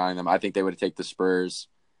marks surrounding them. I think they would take the Spurs,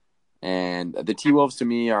 and the T-Wolves to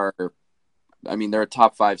me they're a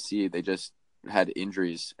top 5 seed. They just had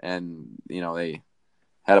injuries, and they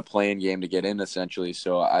had a playing game to get in essentially.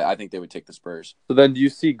 So I think they would take the Spurs. So then, do you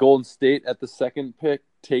see Golden State at the second pick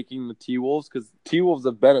taking the T-Wolves? Because T-Wolves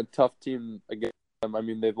have been a tough team against them. I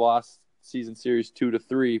mean, they've lost season series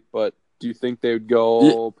 2-3, but do you think they would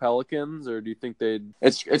go Pelicans, or do you think they'd?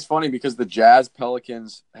 It's funny because the Jazz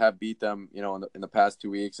Pelicans have beat them, in the past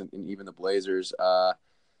 2 weeks, and even the Blazers.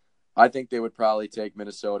 I think they would probably take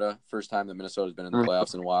Minnesota. First time that Minnesota's been in the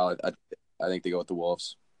playoffs in a while. I think they go with the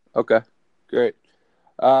Wolves. Okay, great.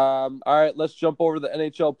 All right, let's jump over to the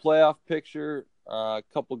NHL playoff picture. A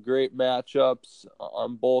couple great matchups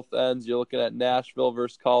on both ends. You're looking at Nashville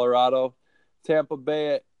versus Colorado, Tampa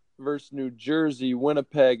Bay versus New Jersey,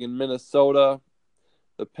 Winnipeg and Minnesota,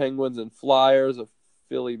 the Penguins and Flyers, a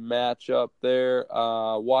Philly matchup there,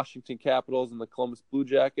 Washington Capitals and the Columbus Blue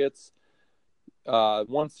Jackets,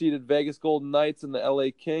 one-seeded Vegas Golden Knights and the LA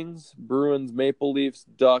Kings, Bruins, Maple Leafs,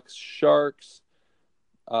 Ducks, Sharks.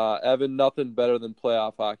 Evan, nothing better than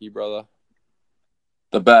playoff hockey, brother.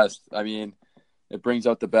 The best. I mean, it brings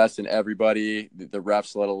out the best in everybody. The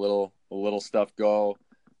refs let a little stuff go.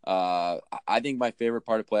 I think my favorite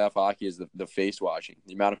part of playoff hockey is the face washing.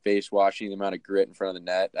 The amount of face washing, the amount of grit in front of the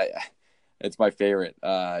net. It's my favorite.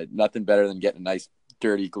 Nothing better than getting a nice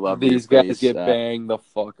dirty glove. These guys get banged the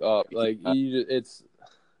fuck up. Like it's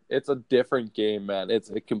a different game, man. It's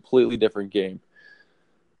a completely different game.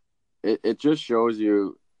 It just shows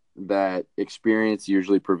you that experience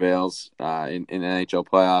usually prevails in NHL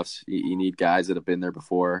playoffs. You need guys that have been there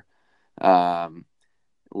before,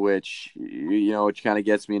 which kind of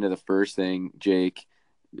gets me into the first thing, Jake.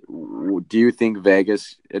 Do you think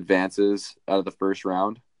Vegas advances out of the first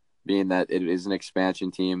round, being that it is an expansion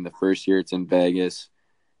team? The first year it's in Vegas,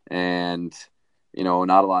 and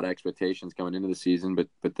not a lot of expectations coming into the season, but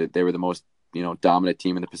they were the most dominant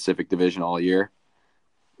team in the Pacific Division all year.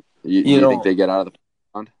 You think they get out of the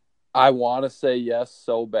round? I want to say yes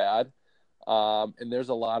so bad. And there's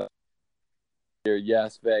a lot of here.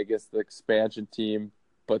 Yes, Vegas, the expansion team,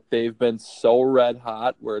 but they've been so red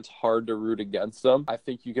hot where it's hard to root against them. I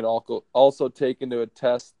think you can also take into a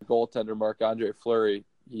test goaltender Marc-Andre Fleury.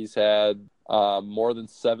 He's had more than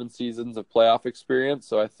 7 seasons of playoff experience.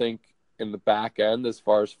 So I think in the back end, as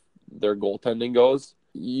far as their goaltending goes,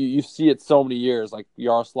 you see it so many years, like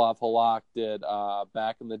Yaroslav Halak did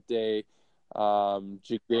back in the day.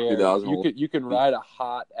 Jaguar. You can ride a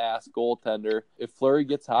hot ass goaltender. If Fleury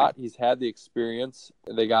gets hot, he's had the experience.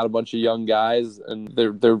 They got a bunch of young guys, and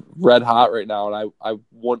they're red hot right now. And I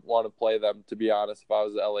wouldn't want to play them, to be honest, if I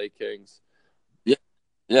was the LA Kings.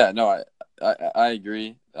 Yeah, no, I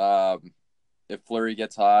agree. If Fleury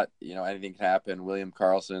gets hot, anything can happen. William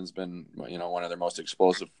Karlsson's been one of their most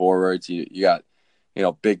explosive forwards. You got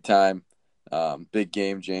big time, big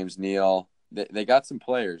game James Neal. they got some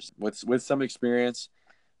players with some experience.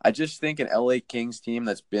 I just think an LA Kings team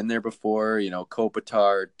that's been there before,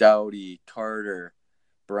 Kopitar, Doughty, Carter,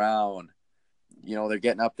 Brown, they're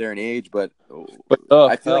getting up there in age, but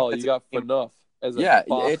I feel like you got Phaneuf as a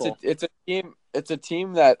fossil. It's a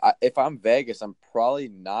team that if I'm Vegas, I'm probably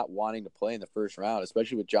not wanting to play in the first round,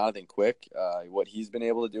 especially with Jonathan Quick, what he's been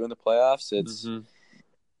able to do in the playoffs. It's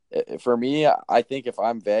for me, I think if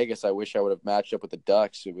I'm Vegas, I wish I would have matched up with the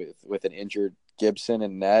Ducks with an injured Gibson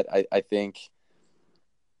and net. I think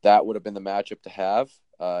that would have been the matchup to have.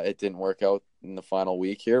 It didn't work out in the final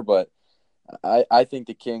week here, but I think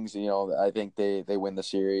the Kings, I think they win the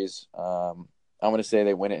series. I'm going to say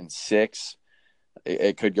they win it in 6.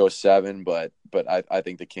 It could go 7, but I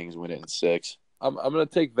think the Kings win it in 6. I'm going to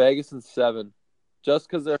take Vegas in 7, just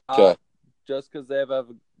because they're hot, just because they have a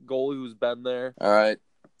goalie who's been there. All right.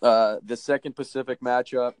 The second Pacific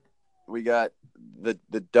matchup, we got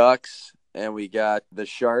the Ducks and we got the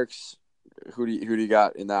Sharks. Who do you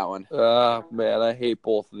got in that one? Man, I hate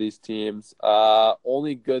both of these teams.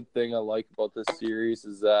 Only good thing I like about this series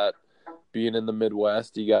is that being in the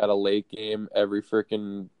Midwest, you got a late game every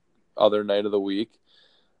freaking other night of the week.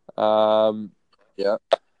 Yeah.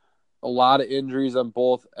 A lot of injuries on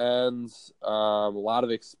both ends. A lot of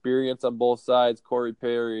experience on both sides. Corey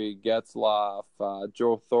Perry, Getzlaf,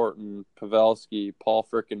 Joe Thornton, Pavelski, Paul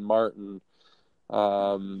frickin' Martin.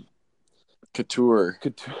 Couture.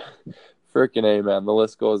 Freaking A, man. The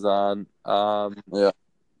list goes on. Yeah.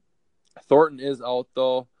 Thornton is out,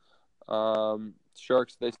 though.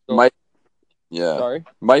 Sharks, they still... Might. Yeah. Sorry?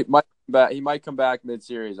 Might come back. He might come back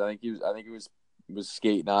mid-series. I think he was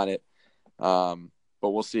skating on it. But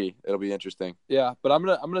we'll see. It'll be interesting. Yeah, but I'm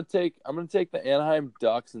gonna take the Anaheim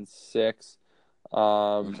Ducks in 6.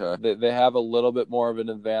 Okay. They have a little bit more of an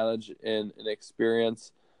advantage in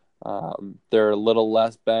experience. They're a little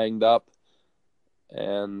less banged up,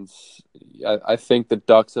 and I think the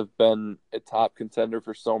Ducks have been a top contender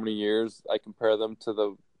for so many years. I compare them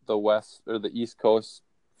to the West or the East Coast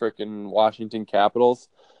freaking Washington Capitals.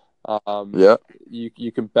 Yeah.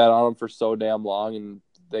 You can bet on them for so damn long, and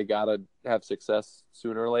they gotta have success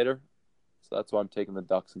sooner or later. So that's why I'm taking the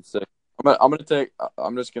Ducks in 6.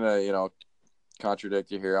 I'm just gonna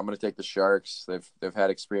contradict you here. I'm gonna take the Sharks. They've had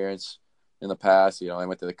experience in the past. They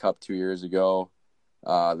went to the Cup 2 years ago.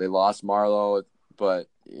 They lost Marleau, but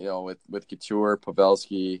with Couture,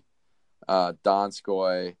 Pavelski,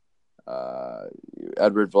 Donskoy, Mark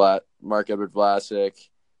Edward Vlasic,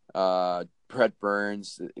 Brett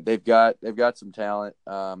Burns. They've got some talent.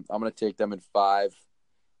 I'm gonna take them in 5.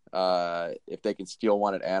 If they can steal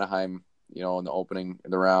one at Anaheim, in the opening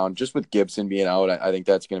of the round, just with Gibson being out, I think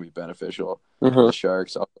that's going to be beneficial for the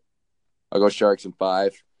Sharks. I'll go Sharks in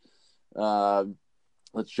 5.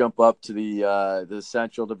 Let's jump up to the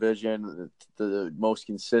Central Division, the most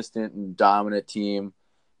consistent and dominant team,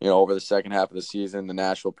 over the second half of the season, the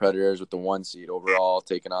Nashville Predators with the 1 seed overall,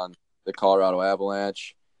 taking on the Colorado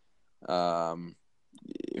Avalanche. Who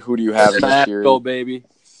do you have in this series? Smashville, baby.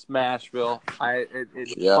 Smashville.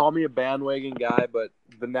 Call me a bandwagon guy, but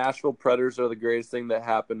the Nashville Predators are the greatest thing that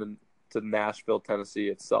happened to Nashville, Tennessee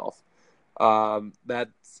itself. That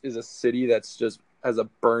is a city that's just has a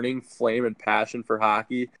burning flame and passion for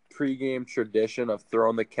hockey. Pre-game tradition of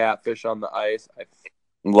throwing the catfish on the ice. I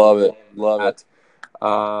love it.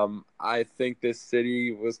 I think this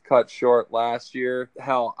city was cut short last year.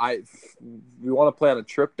 Hell, we want to plan a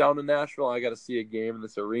trip down to Nashville. I got to see a game in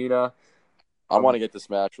this arena. I want to get to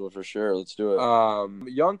Smashville for sure. Let's do it.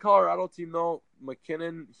 Young Colorado team, though,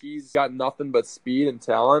 McKinnon, he's got nothing but speed and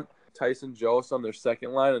talent. Tyson Jost on their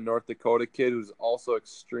second line, a North Dakota kid who's also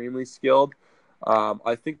extremely skilled.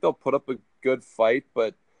 I think they'll put up a good fight,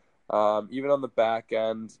 but even on the back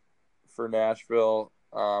end for Nashville,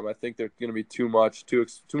 I think they're going to be too much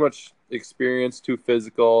experience, too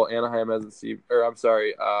physical. Anaheim hasn't seen, or I'm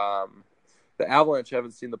sorry, the Avalanche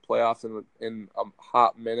haven't seen the playoffs in a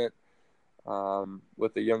hot minute.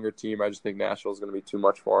 With a younger team, I just think Nashville is going to be too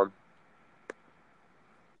much for them.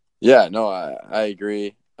 Yeah, no, I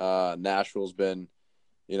agree. Nashville's been,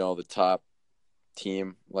 the top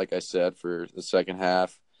team, like I said, for the second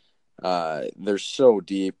half. They're so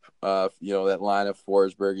deep. That line of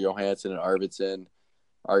Forsberg, Johansson, and Arvidsson,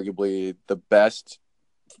 arguably the best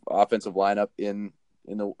offensive lineup in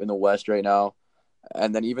the West right now.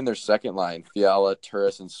 And then even their second line, Fiala,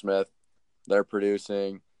 Turris, and Smith, they're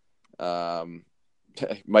producing.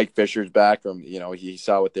 Mike Fisher's back from, he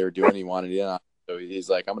saw what they were doing. He wanted in. So he's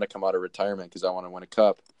like, I'm going to come out of retirement because I want to win a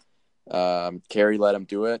cup. Carrie let him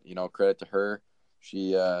do it. Credit to her.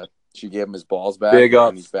 She gave him his balls back. Big ups.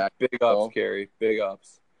 And he's back. Big ups, Carrie. Big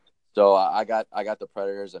ups. So I got the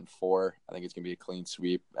Predators in 4. I think it's going to be a clean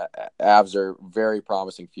sweep. Avs are very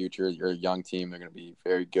promising future. You're a young team. They're going to be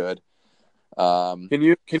very good. Can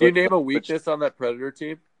you name a weakness on that Predator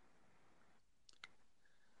team?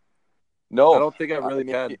 No. I don't think I really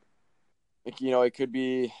can. It could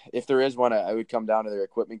be, if there is one, I would come down to their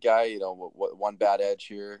equipment guy. One bad edge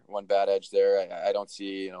here, one bad edge there. I don't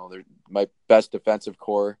see, they're my best defensive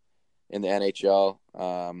core in the NHL.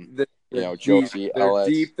 Josie, they're Ellis.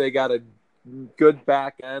 Deep. They got a good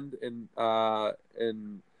back end in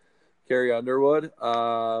Carrie Underwood.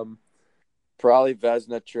 Probably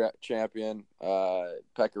Vezina champion,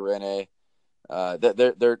 Pekka Rinne.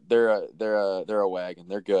 They're a wagon.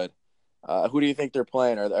 They're good. Who do you think they're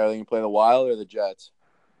playing? Are they going to play the Wild or the Jets?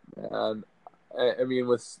 And I mean,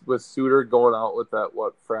 with Suter going out with that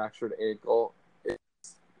fractured ankle,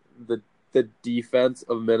 the defense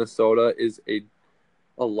of Minnesota is a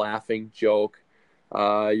laughing joke.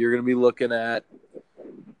 You're going to be looking at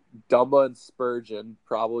Dumba and Spurgeon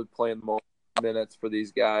probably playing most minutes for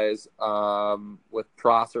these guys, with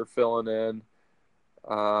Prosser filling in.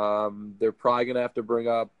 They're probably going to have to bring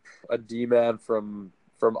up a D-man from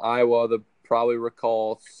Iowa. They'll probably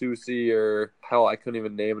recall Susie, or hell, I couldn't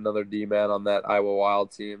even name another D-man on that Iowa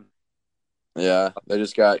Wild team. Yeah, they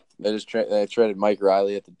traded Mike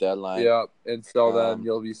Riley at the deadline. Yeah, and so then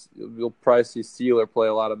you'll probably see Sealer play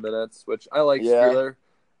a lot of minutes, which I like Sealer.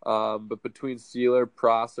 But between Sealer,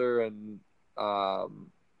 Prosser, and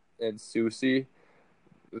Susie,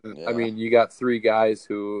 I mean, you got 3 guys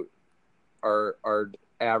who are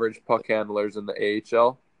average puck handlers in the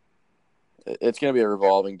AHL. It's going to be a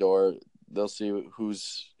revolving door. They'll see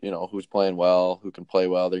who's playing well, who can play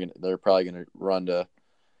well. They're probably going to run to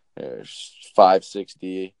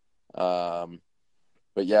 5-6D.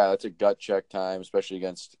 But yeah, that's a gut check time, especially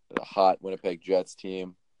against a hot Winnipeg Jets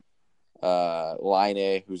team.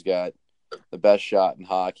 Laine, who's got the best shot in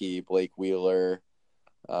hockey, Blake Wheeler.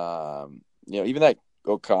 Even that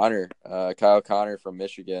O'Connor, Kyle O'Connor from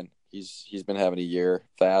Michigan. He's been having a year,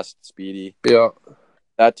 fast, speedy. Yeah.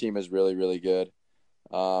 That team is really, really good.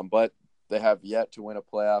 But they have yet to win a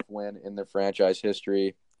playoff win in their franchise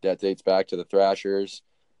history. That dates back to the Thrashers.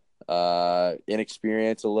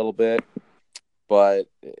 Inexperienced a little bit, but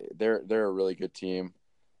they're a really good team.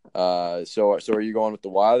 So are you going with the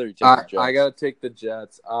Wild or are you taking the Jets? I gotta take the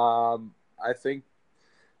Jets. I think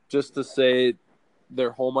just to say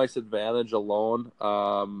their home ice advantage alone,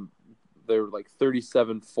 they're like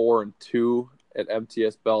 37-4-2 at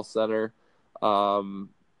MTS Bell Center.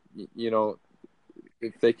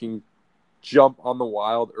 If they can jump on the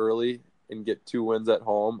Wild early and get 2 wins at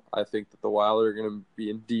home, I think that the Wild are going to be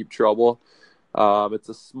in deep trouble. It's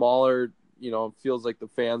a smaller, it feels like the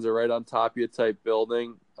fans are right on top of you type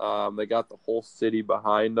building. They got the whole city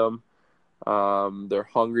behind them. They're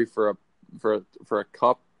hungry for a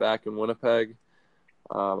cup back in Winnipeg.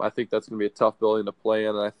 I think that's going to be a tough building to play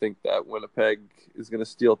in, and I think that Winnipeg is going to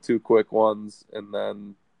steal 2 quick ones, and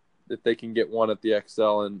then if they can get one at the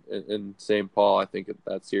XL in St. Paul, I think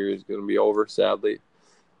that series is going to be over, sadly.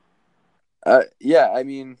 Yeah, I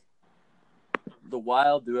mean, the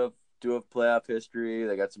Wild do have playoff history.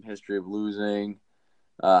 They got some history of losing,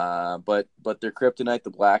 but their kryptonite,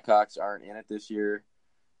 the Blackhawks, aren't in it this year.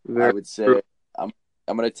 I would say I'm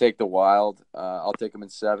going to take the Wild. I'll take them in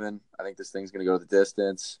 7. I think this thing's going to go the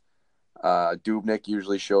distance. Dubnyk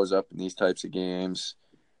usually shows up in these types of games.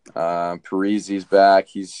 Parise's back.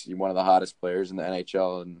 He's one of the hottest players in the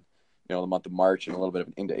NHL in the month of March and a little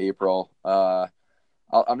bit into April.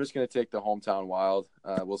 I'm just going to take the hometown Wild.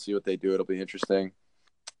 We'll see what they do. It'll be interesting.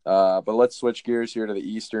 But let's switch gears here to the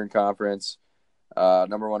Eastern Conference.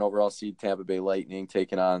 Number 1 overall seed Tampa Bay Lightning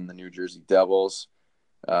taking on the New Jersey Devils.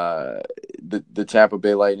 The Tampa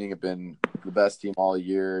Bay Lightning have been the best team all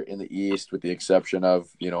year in the East, with the exception of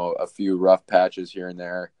a few rough patches here and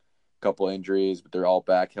there. Couple injuries, but they're all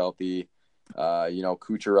back healthy.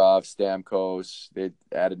 Kucherov, Stamkos, they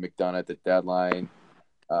added McDonough at the deadline.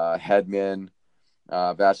 Hedman,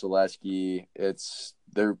 Vasilevsky,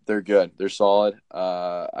 they're good. They're solid.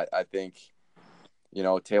 I think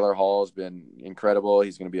Taylor Hall has been incredible.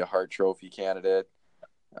 He's going to be a Hart Trophy candidate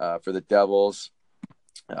for the Devils.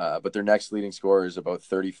 But their next leading scorer is about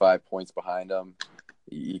 35 points behind them.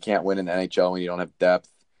 You can't win in the NHL when you don't have depth.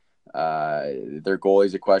 Their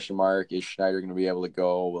goalie's a question mark. Is Schneider going to be able to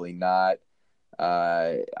go? Will he not?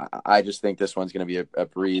 I just think this one's going to be a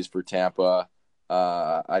breeze for Tampa.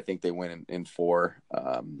 I think they win in 4.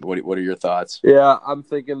 What are your thoughts? Yeah, I'm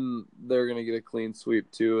thinking they're going to get a clean sweep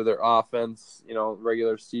too. Their offense,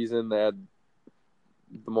 regular season, they had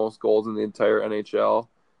the most goals in the entire NHL.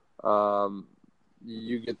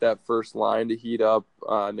 you get that first line to heat up.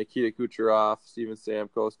 Nikita Kucherov, Steven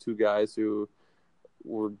Stamkos, two guys who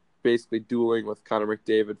were basically dueling with Connor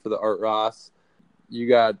McDavid for the Art Ross. You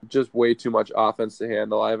got just way too much offense to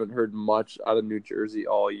handle. I haven't heard much out of New Jersey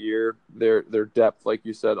all year. Their depth, like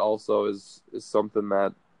you said, also is something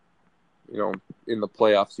that, in the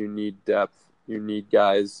playoffs you need depth. You need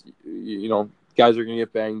guys. Guys are going to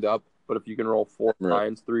get banged up, but if you can roll 4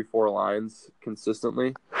 lines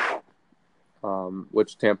consistently,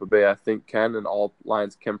 which Tampa Bay I think can, and all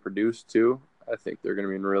lines can produce too, I think they're going to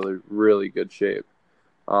be in really, really good shape.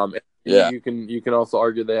 You can also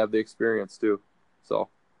argue they have the experience too. So,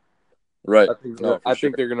 right. I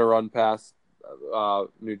think they're going to run past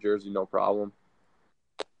New Jersey no problem.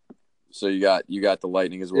 So you got the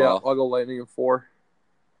Lightning as well. Yeah, I'll go Lightning in 4.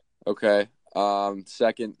 Okay.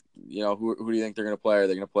 Second, who do you think they're going to play? Are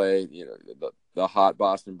they going to play the hot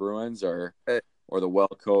Boston Bruins or the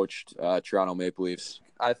well-coached Toronto Maple Leafs?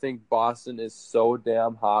 I think Boston is so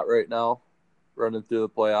damn hot right now, running through the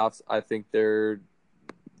playoffs. I think they're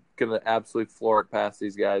going to absolutely floor it past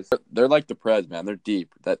these guys. They're like the Preds, man. They're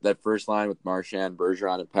deep. That first line with Marchand,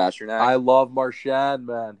 Bergeron, and Pastrnak. I love Marchand,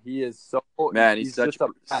 man. He is so man. He's such a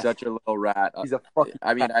little rat. He's a fucking.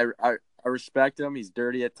 I respect him. He's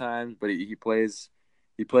dirty at times, but he plays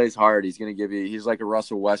hard. He's gonna give you. He's like a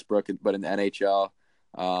Russell Westbrook, but in the NHL,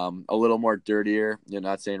 a little more dirtier. You're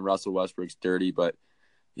not saying Russell Westbrook's dirty, but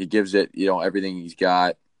he gives it everything he's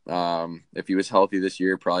got. If he was healthy this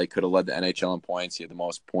year, probably could have led the NHL in points. He had the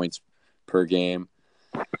most points per game.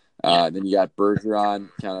 Then you got Bergeron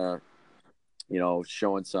kind of,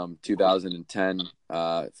 showing some 2010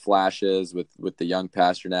 flashes with the young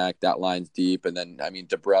Pastrnak. That line's deep. And then,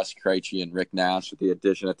 DeBrusk, Krejci, and Rick Nash with the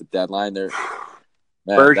addition at the deadline.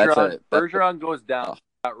 Bergeron goes down.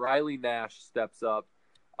 Riley Nash steps up.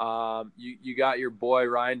 You got your boy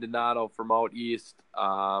Ryan Donato from out east,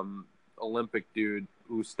 Olympic dude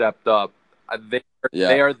who stepped up.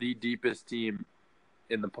 They are the deepest team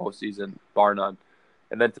in the postseason, bar none.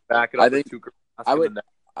 And then to back it up,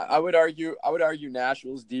 I would argue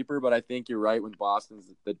Nashville's deeper, but I think you're right when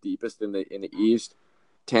Boston's the deepest in the East.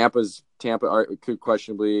 Tampa could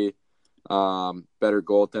questionably better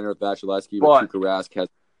goaltender with Vasilevsky, but Tuukka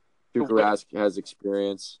Rask has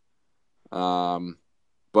experience.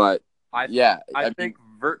 But I think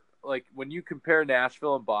when you compare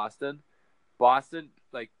Nashville and Boston,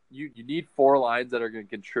 you need 4 lines that are going to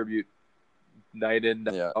contribute night in,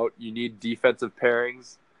 night out. You need defensive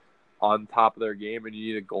pairings on top of their game, and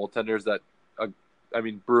you need goaltenders that,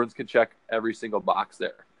 Bruins can check every single box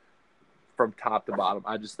there from top to bottom.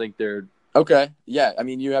 I just think they're okay. Yeah,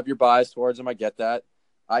 you have your bias towards them. I get that.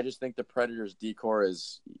 I just think the Predators' decor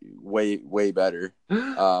is way, way better.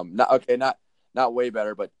 Not way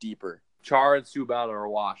better, but deeper. Char and Subban are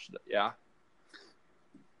washed. Yeah.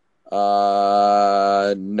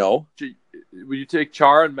 No. Would you take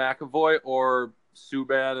Char and McAvoy or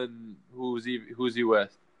Subban and who's he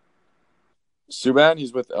with? Subban,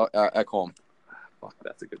 he's with Ekholm. Fuck,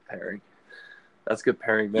 that's a good pairing. That's a good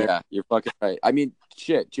pairing there. Yeah, you're fucking right.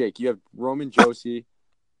 Jake, you have Roman Josi,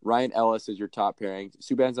 Ryan Ellis as your top pairing.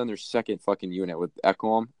 Subban's on their second fucking unit with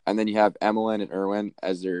Ekholm, and then you have Emelin and Irwin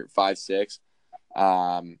as their 5-6.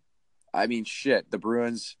 The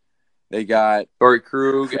Bruins, they got Torrey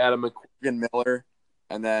Krug, Adam McQuaid, Miller,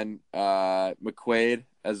 and then McQuaid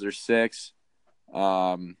as their 6.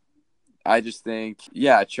 I just think,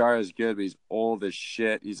 Chara is good, but he's old as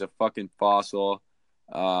shit. He's a fucking fossil.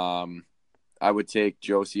 I would take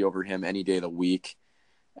Josie over him any day of the week.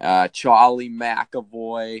 Charlie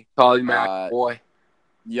McAvoy.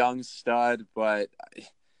 Young stud, but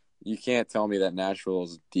you can't tell me that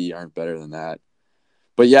Nashville's D aren't better than that.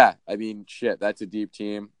 But that's a deep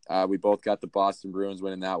team. We both got the Boston Bruins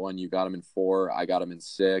winning that one. You got them in 4. I got them in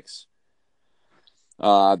 6.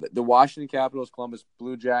 The Washington Capitals, Columbus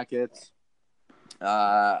Blue Jackets.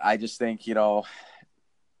 I just think, I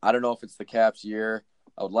don't know if it's the Caps' year.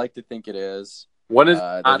 I would like to think it is. When is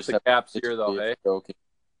not the Caps' year, though, hey? Choking.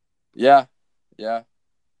 Yeah. They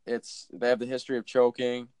have the history of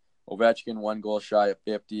choking. Ovechkin 1 goal shy of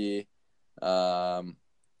 50.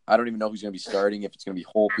 I don't even know who's going to be starting, if it's going to be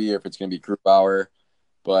Holtby or if it's going to be Grubauer.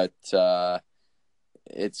 But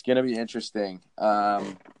it's going to be interesting.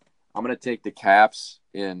 I'm going to take the Caps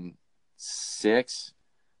in 6,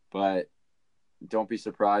 but don't be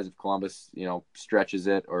surprised if Columbus, stretches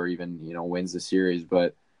it or even, wins the series.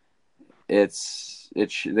 But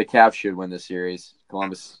the Caps should win the series.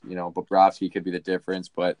 Columbus, Bobrovsky could be the difference,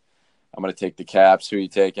 but I'm going to take the Caps. Who are you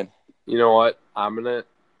taking? You know what? I'm gonna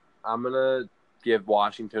give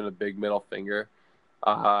Washington a big middle finger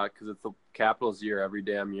because it's the Capitals' year every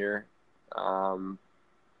damn year.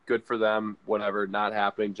 Good for them. Whatever, not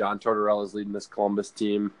happening. John Tortorella is leading this Columbus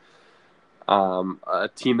team. A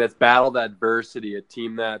team that's battled adversity, a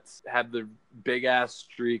team that's had the big ass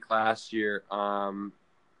streak last year. I'll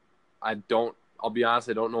be honest,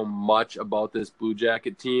 I don't know much about this Blue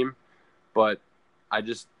Jacket team, but I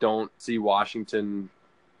just don't see Washington.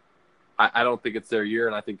 I don't think it's their year,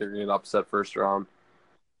 and I think they're going to get upset first round.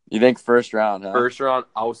 You think first round, huh? First round,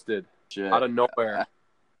 ousted. Shit. Out of nowhere.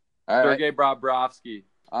 Sergei Bobrovsky.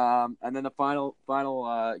 And then the final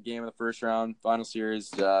game of the first round, final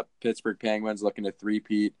series, Pittsburgh Penguins looking to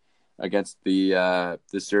three-peat against the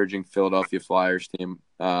surging Philadelphia Flyers team.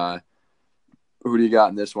 Who do you got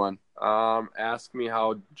in this one? Ask me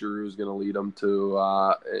how Drew's going to lead them to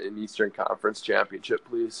an Eastern Conference championship,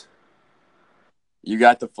 please. You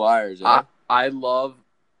got the Flyers, eh? I love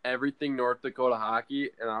everything North Dakota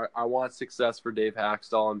hockey, and I want success for Dave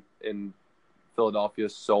Haxtell in Philadelphia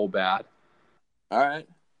so bad. All right.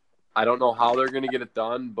 I don't know how they're going to get it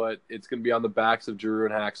done, but it's going to be on the backs of Drew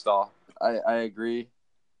and Haxtell. I agree.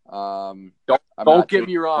 Don't get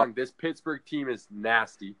me wrong. This Pittsburgh team is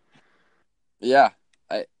nasty. Yeah.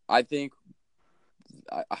 I think,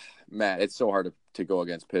 man, it's so hard to go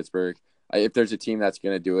against Pittsburgh. If there's a team that's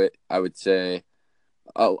going to do it, I would say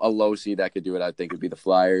a low seed that could do it, I think, would be the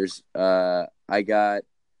Flyers. I got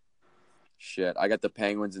the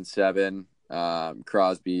Penguins in 7.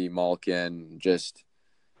 Crosby, Malkin, just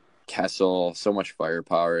Kessel, so much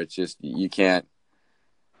firepower. It's just you can't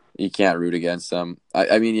root against them.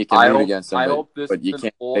 I mean, you can root against them, but you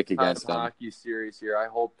can't pick against them. Hockey series here. I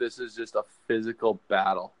hope this is just a physical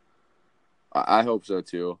battle. I hope so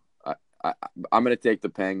too. I'm going to take the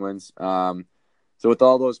Penguins. So with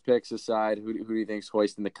all those picks aside, who do you think's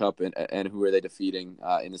hoisting the cup, and who are they defeating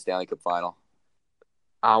in the Stanley Cup final?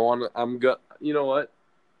 You know what?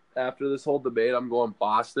 After this whole debate, I'm going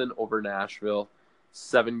Boston over Nashville.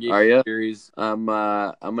 7-game series. I'm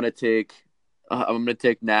gonna take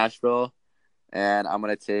Nashville, and I'm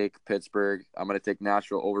gonna take Pittsburgh. I'm gonna take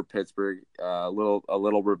Nashville over Pittsburgh. A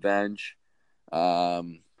little revenge for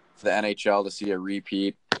the NHL to see a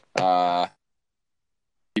repeat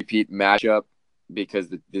matchup, because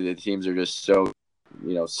the teams are just so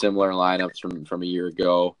similar lineups from a year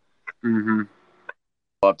ago. Mm-hmm.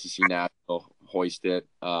 Love to see Nashville hoist it.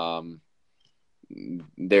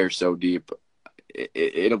 They're so deep.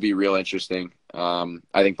 It'll be real interesting. I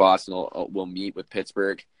think Boston will meet with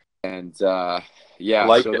Pittsburgh, and so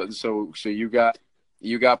you got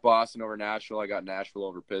Boston over Nashville. I got Nashville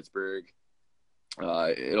over Pittsburgh.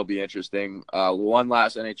 It'll be interesting. One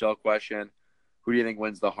last NHL question: who do you think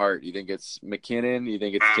wins the Hart? Do you think it's McKinnon? Do you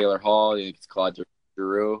think it's Taylor Hall? Do you think it's Claude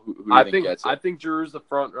Giroux? Who do you think gets it? I think Giroux's the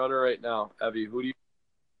front runner right now. Evie, who do you?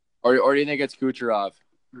 Or do you think it's Kucherov?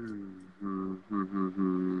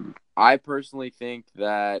 I personally think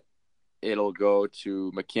that it'll go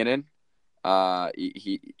to McKinnon.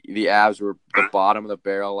 The Avs were the bottom of the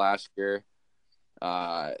barrel last year.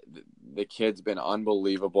 The kid's been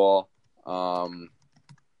unbelievable.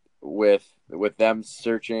 With them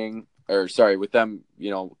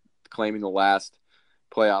claiming the last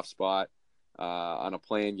playoff spot on a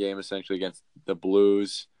play-in game essentially against the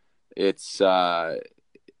Blues. It's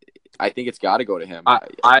I think it's got to go to him. I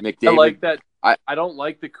like that. I don't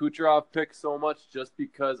like the Kucherov pick so much, just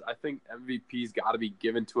because I think MVP's got to be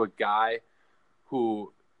given to a guy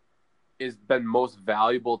who has been most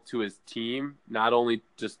valuable to his team, not only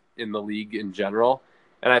just in the league in general.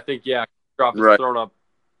 And I think, Kucherov has thrown up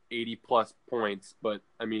 80-plus points, but,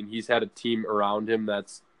 I mean, he's had a team around him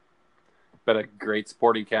that's been a great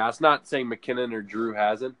supporting cast. Not saying McKinnon or Drew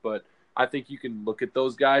hasn't, but I think you can look at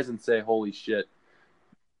those guys and say, holy shit,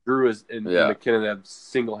 Drew and McKinnon have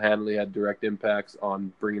single-handedly had direct impacts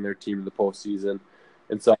on bringing their team to the postseason,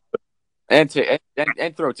 and so and throw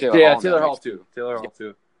Taylor. Yeah, Hall Taylor Hall too. Taylor Hall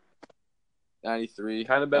too. 93.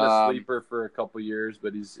 Kind of been a sleeper for a couple years,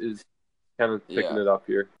 but he's kind of picking it up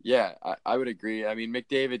here. Yeah, I would agree. I mean,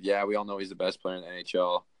 McDavid. Yeah, we all know he's the best player in the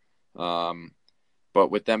NHL. But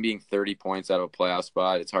with them being 30 points out of a playoff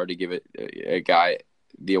spot, it's hard to give a guy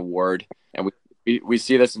the award, and we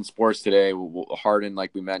see this in sports today. Harden,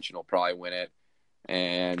 like we mentioned, will probably win it,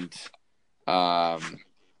 and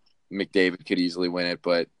McDavid could easily win it.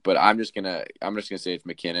 But I'm just gonna say it's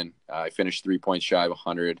McKinnon. He finished 3 points shy of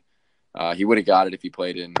 100. He would have got it if he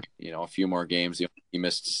played in a few more games. He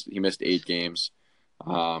missed 8 games.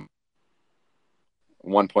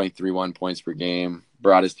 1.31 points per game.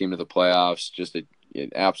 Brought his team to the playoffs. Just an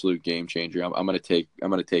absolute game changer. I'm gonna take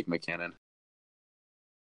McKinnon.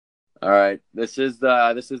 All right, this is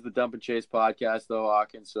the Dump and Chase podcast, though,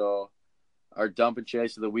 Hawkins. So our Dump and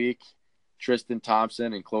Chase of the week, Tristan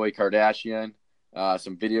Thompson and Khloe Kardashian.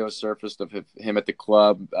 Some videos surfaced of him at the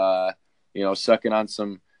club, sucking on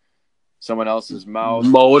someone else's mouth.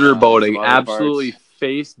 Motorboating, absolutely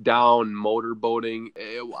face down motorboating.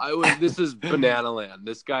 This is banana land.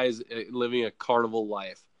 This guy's living a carnival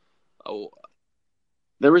life. Oh.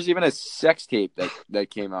 There was even a sex tape that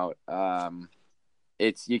came out.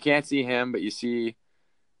 You can't see him, but you see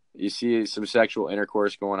some sexual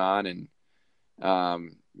intercourse going on, and I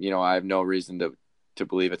have no reason to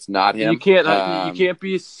believe it's not him. You can't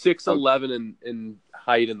be 6'11" in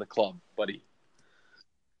height in the club, buddy.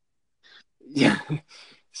 Yeah,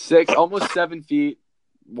 almost 7 feet,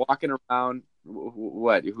 walking around.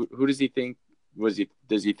 What? Who does he think?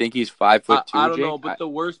 Does he think he's 5'2"? I don't know, but the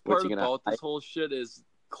worst part about this whole shit is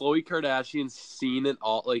Khloe Kardashian's seen it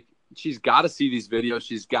all. Like, she's got to see these videos.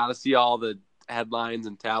 She's got to see all the headlines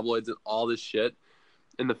and tabloids and all this shit.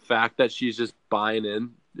 And the fact that she's just buying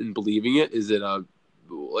in and believing it, is it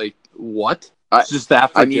what? It's just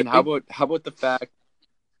that. I mean, how about the fact?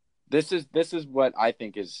 This is what I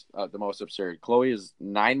think is the most absurd. Khloe is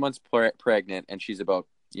 9 months pregnant, and she's about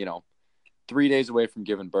 3 days away from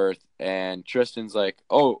giving birth. And Tristan's like,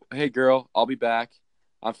 "Oh, hey girl, I'll be back.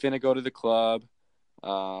 I'm finna go to the club.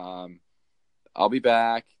 I'll be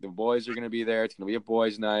back. The boys are gonna be there. It's gonna be a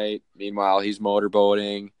boys' night." Meanwhile, he's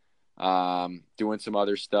motorboating, doing some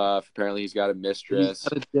other stuff. Apparently, he's got a mistress.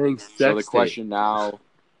 So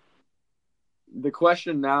the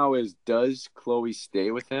question now is, does Khloe stay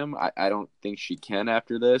with him? I don't think she can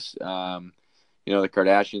after this. The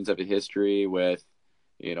Kardashians have a history with,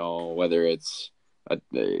 whether it's,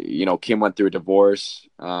 Kim went through a divorce.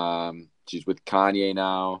 She's with Kanye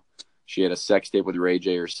now. She had a sex tape with Ray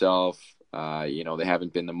J herself. They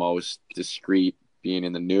haven't been the most discreet being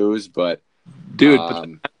in the news, but dude, but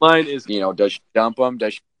the headline is, does she dump him?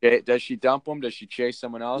 Does she dump him? Does she chase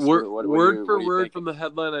someone else? Word for word from the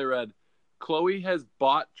headline I read, Khloe has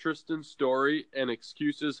bought Tristan's story and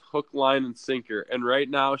excuses hook, line, and sinker, and right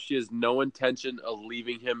now she has no intention of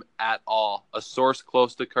leaving him at all. A source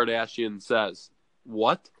close to Kardashian says.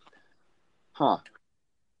 What? Huh.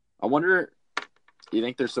 I wonder, do you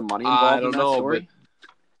think there's some money involved in that story? But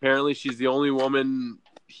apparently she's the only woman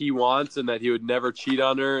he wants, and that he would never cheat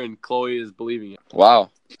on her, and Khloe is believing it. Wow.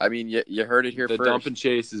 I mean, you heard it here first. The Dump and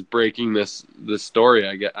Chase is breaking this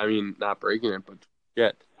story. I mean, not breaking it, but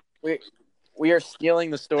yet. We are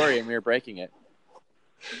stealing the story and we are breaking it.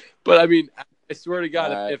 But I mean, I swear to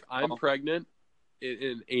God, if I'm pregnant,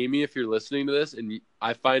 and Amy, if you're listening to this, and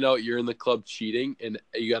I find out you're in the club cheating and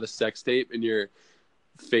you got a sex tape and you're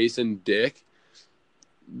facing dick,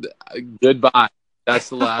 goodbye. That's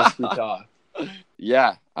the last we talk.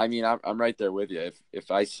 Yeah, I mean, I'm right there with you.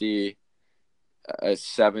 If I see a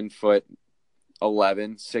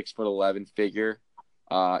 6'11" figure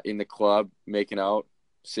in the club making out,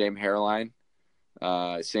 same hairline,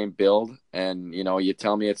 same build, and you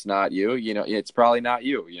tell me it's not you, it's probably not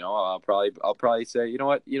you. I'll probably say, you know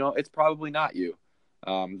what, it's probably not you.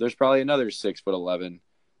 There's probably another 6'11"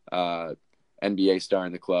 NBA star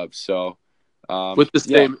in the club. So with the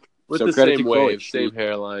same wave, same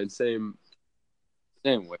hairline, same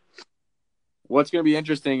way. What's going to be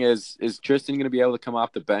interesting is Tristan going to be able to come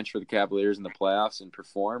off the bench for the Cavaliers in the playoffs and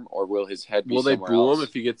perform, or will his head be somewhere else? Will they boo him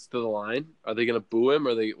if he gets to the line? Are they going to boo him?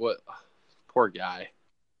 Or what? Poor guy.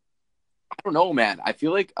 I don't know, man. I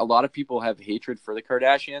feel like a lot of people have hatred for the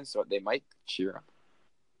Kardashians, so they might cheer him.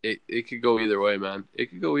 It could go either way, man. It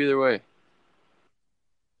could go either way.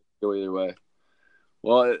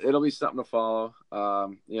 Well, it'll be something to follow.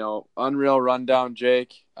 Unreal rundown,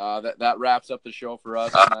 Jake. That wraps up the show for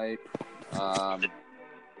us tonight.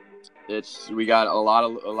 We got a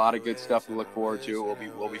lot of good stuff to look forward to.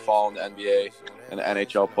 We'll be following the NBA and the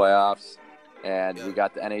NHL playoffs, and we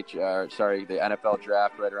got the NFL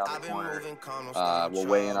draft right around the corner. We'll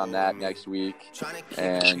weigh in on that next week,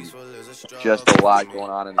 and just a lot going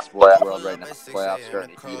on in the sports world right now. Playoffs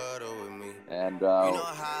starting to heat up. And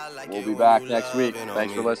we'll be back next week.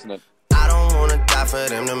 Thanks for listening. I don't want to die for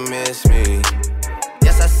them to miss me.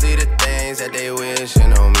 Yes, I see the things that they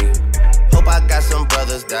wishing on me. Hope I got some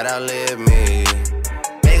brothers that outlive me.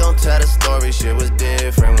 They gon' tell the story, shit was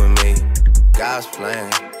different with me. God's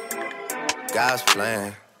plan.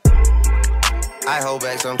 I hold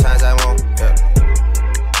back, sometimes I won't. Yeah.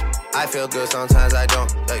 I feel good, sometimes I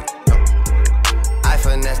don't. I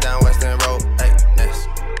finesse down Western Road.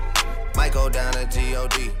 Might go down to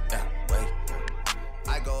G.O.D. Yeah, wait.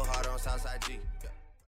 I go hard on Southside G.